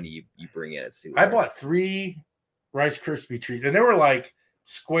amount of money you bring in at Soulard. I bought 3 Rice Krispie treats, and they were like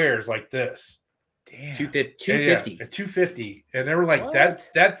squares like this. Damn. 250. Yeah, 250. And they were like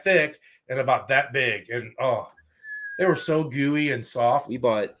that thick and about that big. And they were so gooey and soft. We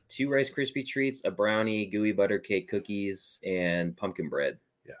bought 2 Rice Krispie treats, a brownie, gooey butter cake cookies, and pumpkin bread.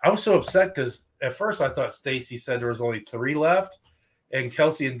 Yeah, I was so upset because at first I thought Stacy said there was only 3 left, and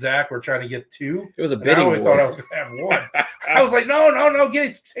Kelsey and Zach were trying to get 2. It was a bidding war. I thought I was going to have 1. I was like, no, get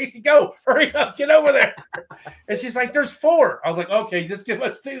it, Stacy, go. Hurry up, get over there. And she's like, there's 4. I was like, okay, just give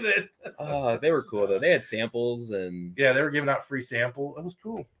us 2 then. They were cool, though. They had samples. And yeah, they were giving out free sample. It was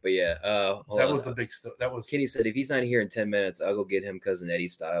cool. But yeah. that was the big stuff. That was. Kenny said, if he's not here in 10 minutes, I'll go get him Cousin Eddie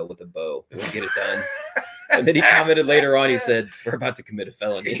style with a bow. We'll get it done. And then he commented later on, he said, we're about to commit a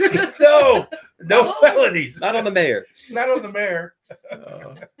felony. No felonies. Not on the mayor. Not on the mayor.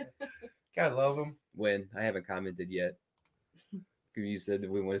 God love him. Win. I haven't commented yet. You said that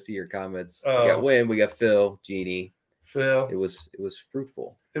we want to see your comments. We got Win. We got Phil, Jeannie. Phil. It was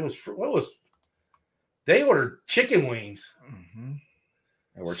fruitful. They ordered chicken wings. Mm-hmm.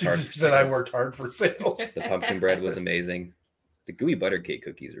 I worked hard. Said I worked hard for sales. The pumpkin bread was amazing. The gooey butter cake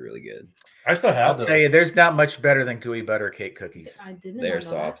cookies are really good. I still have those. I'll tell you, there's not much better than gooey butter cake cookies. I didn't. They're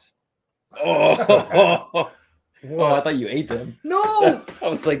soft. Oh, I thought you ate them. No. I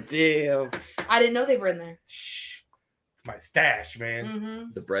was like, damn. I didn't know they were in there. Shh. It's my stash, man.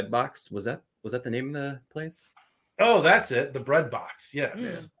 Mm-hmm. The bread box, was that the name of the place? Oh, that's it. The bread box.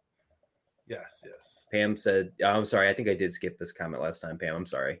 Yes. Yes. Pam said, I'm sorry. I think I did skip this comment last time, Pam. I'm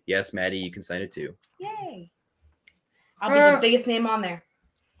sorry. Yes, Maddie, you can sign it too. Yay. I'll be the biggest name on there.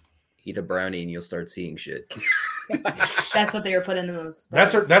 Eat a brownie and you'll start seeing shit. That's what they were putting in those.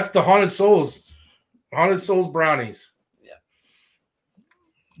 That's the Haunted Souls brownies. Yeah.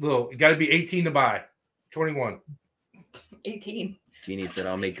 You got to be 18 to buy. 21. 18. Jeannie said,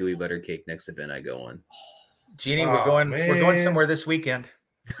 I'll make gooey butter cake next event I go on. Jeannie, we're going somewhere this weekend.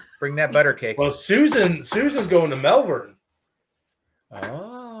 Bring that butter cake. Well, Susan's going to Melbourne.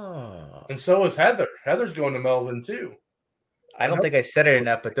 Oh. And so is Heather. Heather's going to Melbourne too. I don't think I said it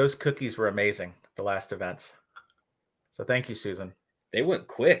enough, but those cookies were amazing, the last events. So thank you, Susan. They went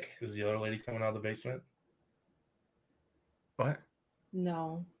quick. Is the other lady coming out of the basement? What?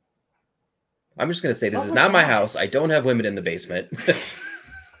 No. I'm just going to say this is not my house. I don't have women in the basement.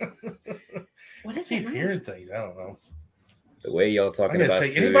 What is I keep hearing things. I don't know. The way y'all talking about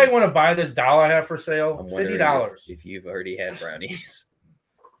food, anybody want to buy this doll I have for sale? $50. If you've already had brownies.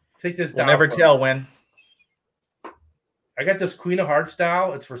 Take this doll. We'll never tell when. I got this Queen of Hearts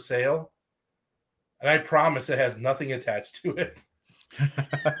doll. It's for sale. And I promise it has nothing attached to it.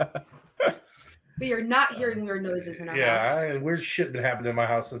 But you're not hearing weird noises in our house. Yeah, weird shit been happening in my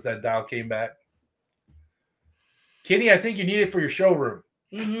house since that doll came back. Kenny, I think you need it for your showroom.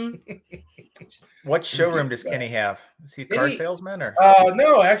 Mm-hmm. What showroom does Kenny have? Is he a car salesman or?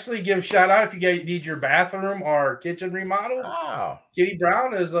 No, actually give a shout out if you need your bathroom or kitchen remodel. Oh. Kenny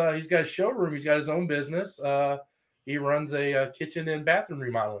Brown is he's got a showroom. He's got his own business. He runs a kitchen and bathroom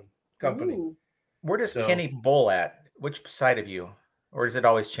remodeling company. Ooh. Where does Kenny bowl at? Which side of you? Or does it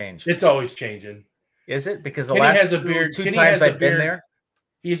always change? It's always changing. Is it? Because the Kenny last has a beard. two Kenny times I've beard. been there.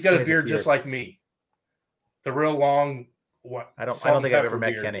 He's got a beard just like me. The real long I don't think I've ever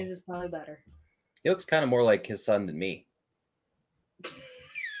met Kenny. This is probably better. He looks kind of more like his son than me.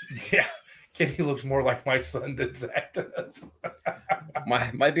 Yeah. Kenny looks more like my son than Zach does.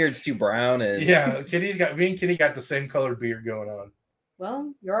 My beard's too brown and yeah, me and Kenny got the same colored beard going on.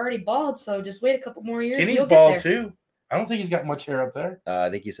 Well, you're already bald, so just wait a couple more years. Kenny's bald too. I don't think he's got much hair up there. I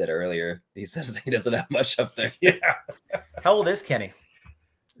think he said earlier. He says he doesn't have much up there. Yeah. How old is Kenny?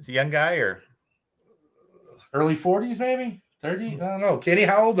 Is he a young guy or? Early 40s, maybe 30. I don't know. Kenny,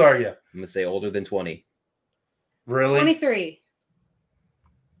 how old are you? I'm gonna say older than 20. Really? 23.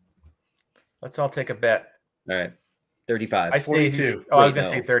 Let's all take a bet. All right, 35. I say 42. I was gonna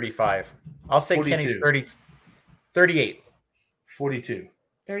say 35. I'll say 42. Kenny's 30, 38. 42.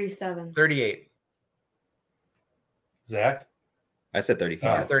 37. 38. Zach? I said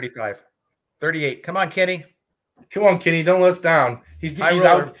 35. 35. 38. Come on, Kenny. Come on, Kenny. Don't let us down. He's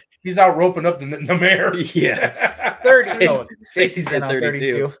out roping up the mare. Yeah. 30. No, Stacey Stacey's said in on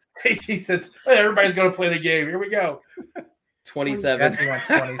 32. 32. Stacey said, hey, everybody's going to play the game. Here we go. 27. Kathy wants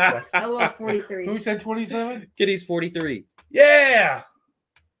 27. I love 43. Who said 27? Kitty's 43. Yeah.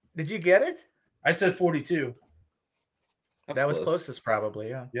 Did you get it? I said 42. That was closest, probably.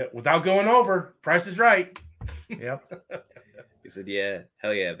 Yeah. Yeah. Without going over. Price is right. Yep. He said, yeah,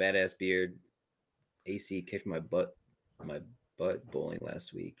 hell yeah, badass beard. AC kicked my butt bowling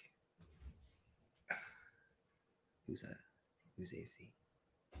last week. Who's that? Who's AC?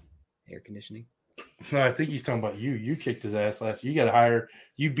 Air conditioning? No, I think he's talking about you. You kicked his ass last year. You got to hire.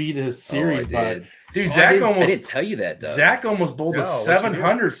 You beat his series by. Dude, I didn't tell you that, though. Zach almost bowled a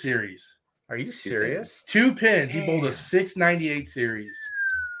 700 series. Are you serious? 2 pins. He bowled a 698 series.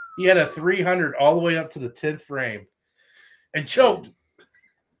 He had a 300 all the way up to the 10th frame and choked.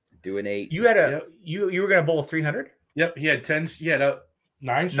 Do an 8. You had you were going to bowl 300? Yep. He had 10. He had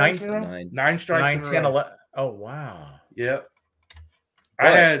 9 strikes in a row. 9 strikes in a row. 10, 11. Oh, wow. Yep.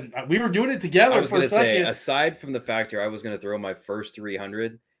 But we were doing it together. I was going to say, aside from the factor I was going to throw my first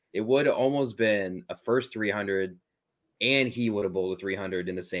 300, it would have almost been a first 300, and he would have bowled a 300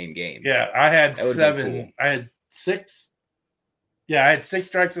 in the same game. Yeah, I had That would've 7. been cool. I had 6. Yeah, I had 6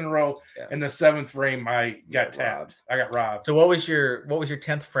 strikes in a row. Yeah. In the 7th frame, I got tapped. robbed. I got robbed. So what was your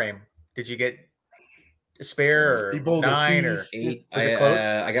 10th frame? Did you get a spare He or bowled a 9 2, or 8. Was it close?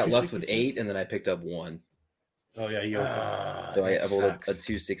 I got left with 266. 8, and then I picked up 1. Oh yeah, he opened. So I that bowled a sucks.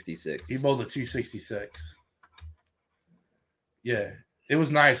 266. He bowled a 266. Yeah, it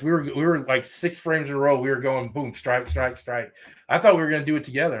was nice. We were like 6 frames in a row. We were going boom, strike, strike, strike. I thought we were gonna do it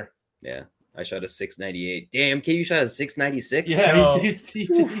together. Yeah, I shot a 698. Damn, K, you shot a 696? Yeah, No. he shot 2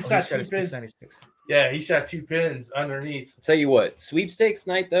 pins. 696. Yeah, he shot 2 pins underneath. I'll tell you what, sweepstakes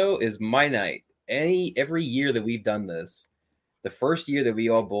night though is my night. Every year that we've done this, the first year that we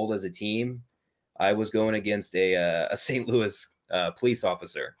all bowled as a team, I was going against a St. Louis police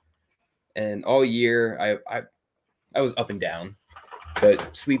officer, and all year I was up and down.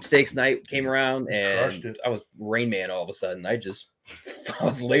 But sweepstakes night came around, and I was Rain Man all of a sudden. I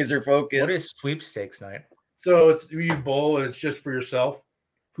was laser focused. What is sweepstakes night? So it's you bowl and it's just for yourself.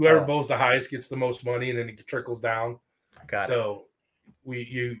 Whoever bowls the highest gets the most money, and then it trickles down. Got it. So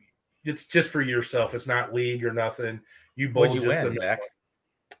it's just for yourself. It's not league or nothing. You bowl What'd you just win, Zach?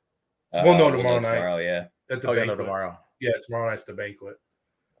 We'll know tomorrow night. Yeah. At the Oh, yeah, banquet. no, tomorrow. Yeah, tomorrow night's the banquet.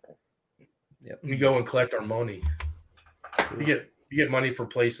 Yep. We go and collect our money. You get money for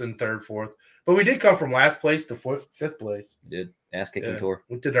placing 3rd, 4th. But we did come from last place to 5th place. We did ass kicking tour.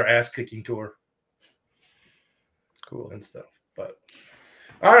 We did our ass kicking tour. Cool. And stuff. But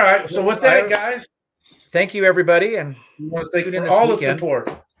all right. So with that, guys, thank you everybody, and we want to thank you tune in for this all weekend. the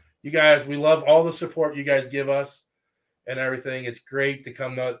support. You guys, we love all the support you guys give us and everything. It's great to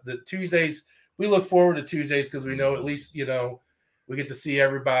come to the Tuesdays. We look forward to Tuesdays because we know at least, we get to see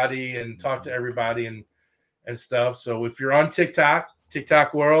everybody and talk to everybody and stuff. So if you're on TikTok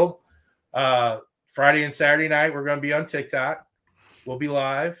world, Friday and Saturday night, we're going to be on TikTok. We'll be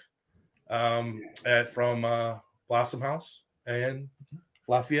live from Blossom House and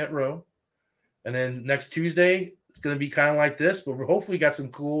Lafayette Road. And then next Tuesday, it's going to be kind of like this, but we're hopefully got some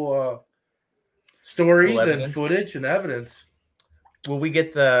cool stories and footage and evidence. Will we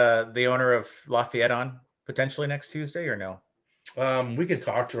get the owner of Lafayette on potentially next Tuesday or no? We can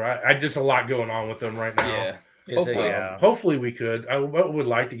talk to her. I just a lot going on with them right now. Yeah. Hopefully we could. I would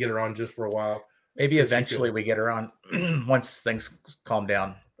like to get her on just for a while. Maybe eventually we get her on once things calm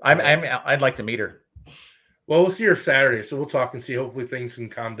down. I'd like to meet her. Well, we'll see her Saturday, so we'll talk and see. Hopefully things can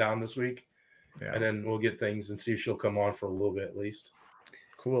calm down this week, and then we'll get things and see if she'll come on for a little bit at least.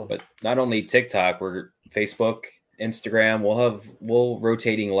 Cool. But not only TikTok, we're Facebook, Instagram. We'll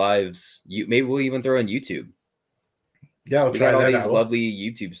rotating lives. Maybe we'll even throw in YouTube. Yeah, we got all these lovely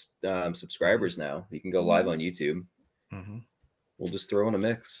YouTube subscribers now. You can go live on YouTube. Mm-hmm. We'll just throw in a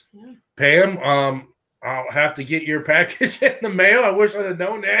mix. Yeah. Pam, I'll have to get your package in the mail. I wish I'd have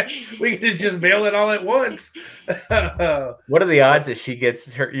known that. We could just mail it all at once. What are the odds that she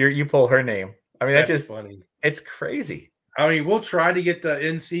gets her? You pull her name. I mean, that's just funny. It's crazy. I mean, we'll try to get the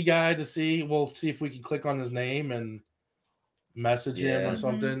NC guy to see. We'll see if we can click on his name and message him or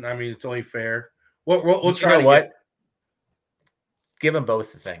something. I mean, it's only fair. We'll try. You know what? Give them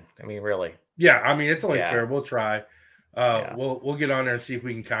both the thing. I mean, really. Yeah, I mean, it's only fair. We'll try. We'll get on there and see if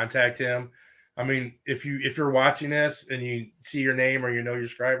we can contact him. I mean, if you're watching this and you see your name or you know your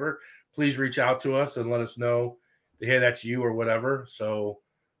subscriber, please reach out to us and let us know, hey, that's you or whatever, so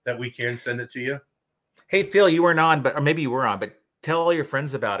that we can send it to you. Hey, Phil, you weren't on, or maybe you were on, but tell all your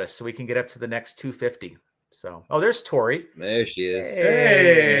friends about us so we can get up to the next 250. So, there's Tori. There she is.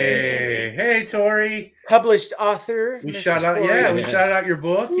 Hey, Tori. Published author. We shout out your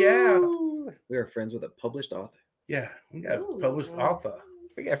book. Ooh. Yeah. We are friends with a published author. Yeah, we got published author.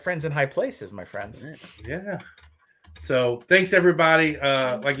 We got friends in high places, my friends. Yeah. So thanks everybody.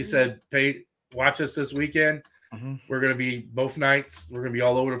 Like you said, watch us this weekend. Mm-hmm. We're gonna be both nights. We're gonna be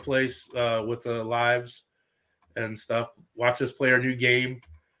all over the place with the lives and stuff. Watch us play our new game.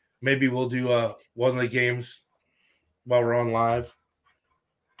 Maybe we'll do one of the games while we're on live.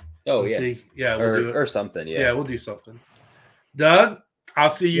 Oh, we'll see. Yeah, we'll do it. Or something. Yeah. Yeah, we'll do something. Doug, I'll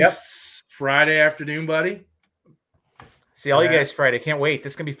see you Friday afternoon, buddy. See all you guys Friday. Can't wait.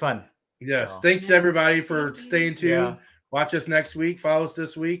 This is going to be fun. Yes. So. Thanks, everybody, for staying tuned. Yeah. Watch us next week. Follow us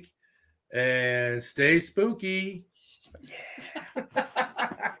this week. And stay spooky.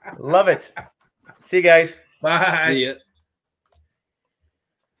 Yeah. Love it. See you guys. Bye. See ya.